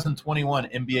 2021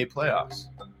 NBA playoffs?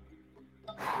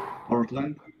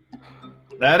 Portland.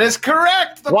 That is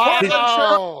correct.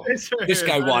 Wow. This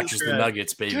guy watches the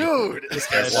Nuggets, baby. Dude, this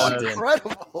guy's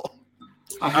incredible.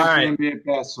 I have All right. an NBA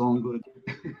pass, so I'm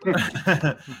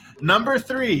good. Number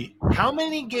 3. How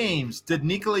many games did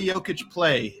Nikola Jokic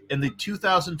play in the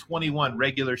 2021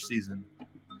 regular season?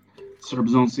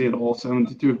 Serbs don't see it all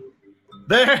 72.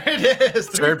 There it is.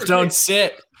 Serbs don't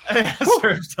sit.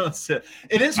 Serbs don't sit.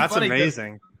 It is That's funny 'cause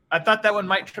amazing. I thought that one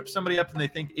might trip somebody up and they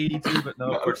think 82, but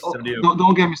no, of course it's 72.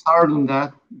 Don't get me started on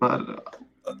that, but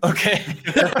Okay.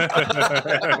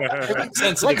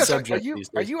 Sensitive Like, subject.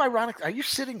 are you ironic? Are you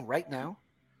sitting right now?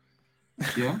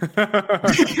 yeah.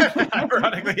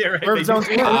 Ironically, you're right. Serbs don't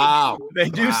sit. Wow. They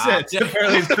do sit.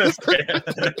 Apparently, it's this.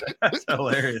 That's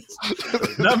hilarious.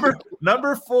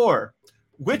 Number 4.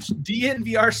 Which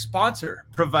DNVR sponsor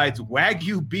provides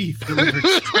Wagyu beef delivered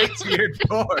straight to your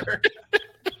door?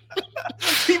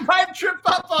 He might trip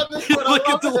up on this one. Look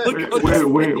at the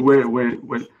look.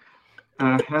 Wait.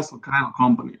 Hassel kind of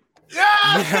company. Yeah!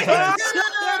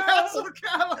 That's what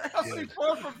company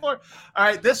 4 for 4. All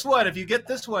right, this one. If you get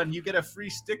this one, you get a free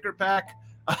sticker pack.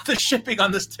 The shipping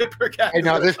on this sticker pack. I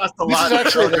know this costs a is lot.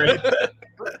 actually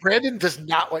Brandon does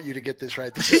not want you to get this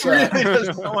right. This is, He really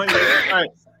does not want you to- All right,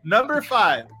 number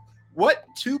 5. What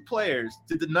 2 players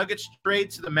did the Nuggets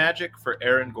trade to the Magic for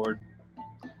Aaron Gordon?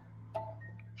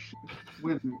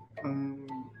 Wait a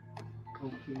minute.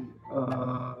 Okay.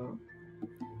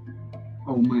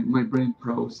 Oh, my brain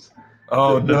froze.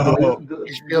 Oh The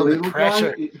He's feeling little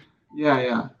pressure. guy,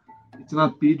 yeah. It's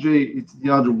not PJ. It's the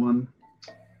other one.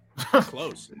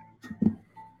 Close.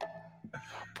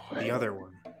 The other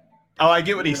one. Oh, I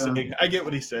get what he's Yeah. saying. I get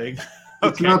what he's saying.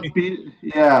 It's Okay. not P.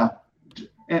 Yeah.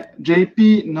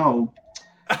 JP. No.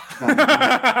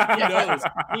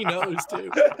 He knows too.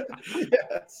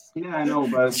 Yes. Yeah, I know,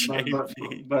 but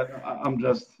I'm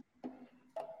just.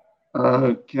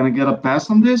 Can I get a pass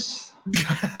on this?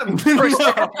 For a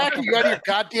sticker pack, are you out of your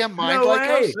goddamn mind? No like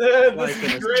way. us? This My is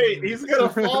goodness. great. He's gonna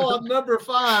fall on number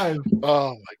 5.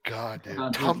 Oh my god, dude!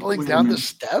 Dude, Tumbling wait a down the minute.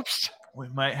 steps. We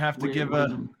might have to Wait, give wait a.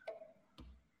 minute.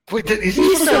 Wait, is he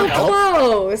He's supposed so to help?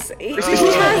 close.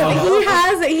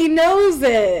 He knows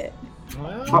it.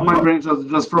 But my brain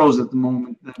just froze at the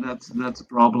moment. That's a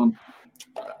problem.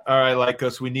 All right,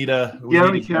 Lycos, we need a.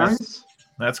 Gary Harris.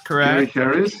 That's Gary correct.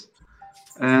 Harris.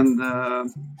 And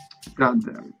God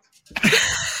damn it.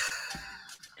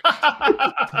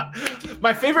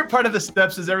 My favorite part of the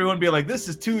steps is everyone being like, "This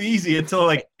is too easy," until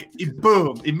like,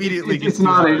 boom, immediately. It's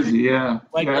not easy. Yeah.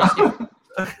 Like, Yeah.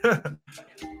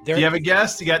 Do you have a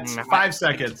guess? You got 5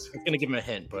 seconds. I'm gonna give him a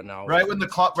hint, but no. Right when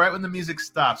the music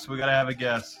stops, we gotta have a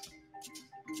guess.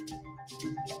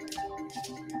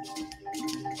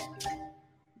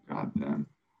 God damn.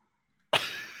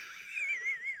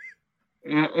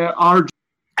 RJ.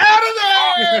 Out of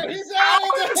there! He's out of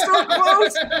there! So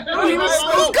close! He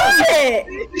got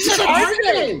it. He said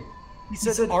RJ. He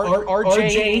said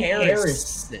RJ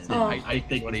Harrison. Oh. I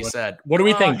think what he said. What do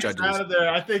we think, He's judges? out of there.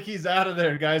 I think he's out of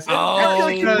there, guys. I feel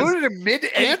like you Because booted him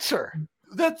mid-answer.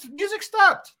 the music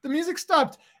stopped. The music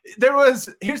stopped. Here's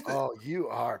the. Oh, you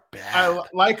are bad.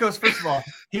 Lycos, first of all,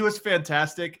 he was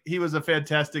fantastic. He was a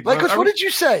fantastic. Lycos, what did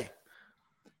you say?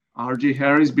 RJ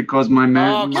Harris because my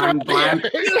man Get mind out of blank.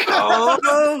 here.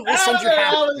 Oh, we'll send you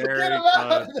half. Alex, get him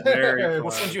out of there.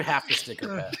 We'll send you half the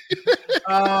sticker pack.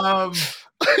 All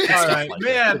right, like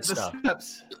man. good The stuff.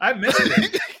 steps. I missed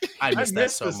it. I missed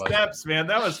that so the much. steps, man.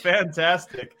 That was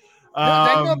fantastic.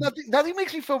 Nothing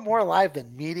makes me feel more alive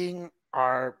than meeting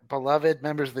our beloved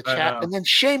members of the I chat know. and then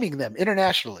shaming them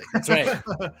internationally. That's right.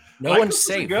 No Lycos one's was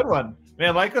safe. a good one,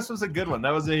 man. Lycos was a good one.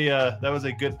 That was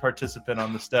a good participant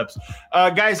on the steps,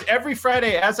 guys. Every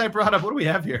Friday, as I brought up, what do we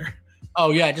have here?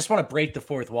 Oh yeah, I just want to break the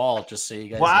fourth wall, just so you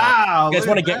guys. Wow, You guys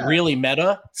look want to at get that. really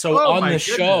meta? So Oh, on my the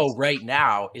show goodness. right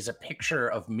now is a picture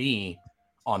of me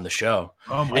on the show,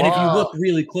 Oh my and if you God. look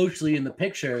really closely in the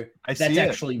picture, I that's see it.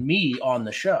 actually me on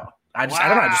the show. I don't know.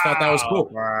 I just thought that was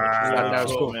cool. I just thought that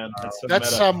was cool. man. That's, so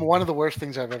That's meta. one of the worst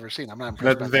things I've ever seen. I'm not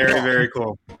impressed. That's by that very, at all. very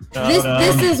cool.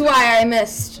 This is why I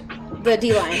missed the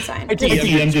D-line sign.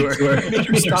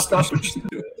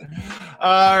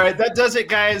 All right, that does it,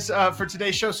 guys, for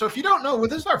today's show. So if you don't know,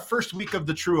 this is our first week of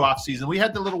the true off season. We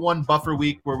had the little one buffer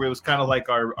week where it was kind of like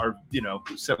our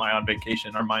semi on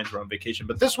vacation. Our minds were on vacation.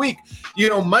 But this week,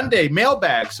 Monday,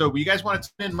 mailbag. So you guys want to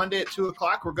tune in Monday at 2:00?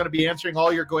 We're going to be answering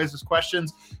all your guys'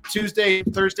 questions. Tuesday,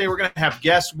 Thursday, we're going to have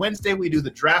guests. Wednesday, we do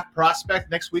the draft prospect.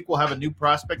 Next week, we'll have a new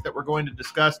prospect that we're going to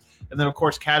discuss. And then, of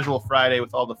course, casual Friday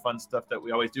with all the fun stuff that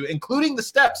we always do, including the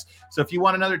steps. So if you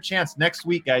want another chance next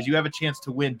week, guys, you have a chance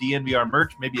to win DNVR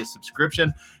merch, maybe a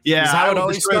subscription. Yeah, Is how it I will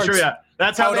always destroy starts. Shreya.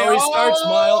 That's how it they always starts,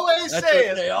 Miles. always That's say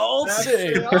what it. they all That's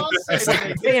say. what they all say. It's like They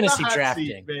get fantasy the hot drafting,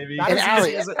 seat, baby. Not And as Allie-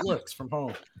 easy as it looks from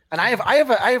home. And I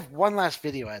have one last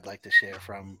video I'd like to share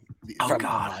from Oh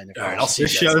God! All right, I'll see.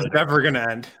 This show's never gonna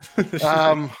end.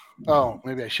 Oh,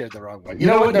 maybe I shared the wrong one. You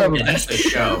know what? Never Yeah, That's the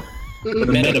show. That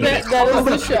is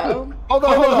the show. Hold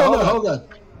on.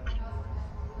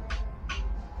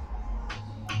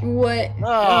 What?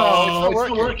 Oh, it's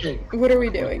not working. What are we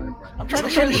doing? I'm trying to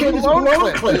share the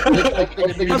Malone clip.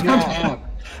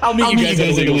 I'll meet you guys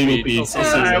at a legal piece. All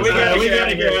right, we gotta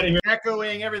get out of here.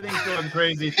 Echoing, everything's going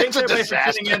crazy. Thanks everybody for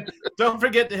tuning in. Don't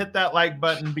forget to hit that like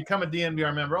button, become a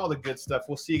DNVR member, all the good stuff.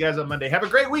 We'll see you guys on Monday. Have a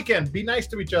great weekend. Be nice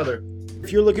to each other.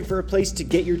 If you're looking for a place to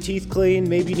get your teeth clean,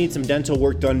 maybe you need some dental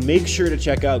work done, make sure to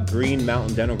check out Green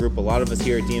Mountain Dental Group. A lot of us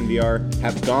here at DNVR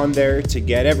have gone there to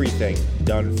get everything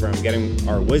done, from getting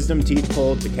our wisdom teeth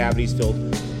pulled to cavities filled.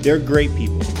 They're great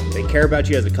people. They care about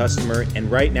you as a customer,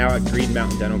 and right now at Green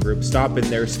Mountain Dental Group, stop in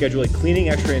there, schedule a cleaning,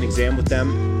 x-ray, and exam with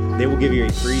them. They will give you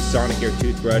a free Sonicare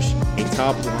toothbrush, a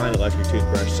top-line electric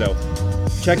toothbrush. So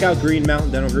check out Green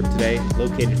Mountain Dental Group today,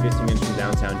 located 15 minutes from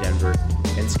downtown Denver,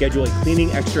 and schedule a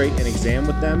cleaning, x-ray, and exam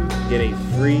with them. Get a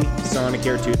free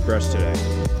Sonicare toothbrush today.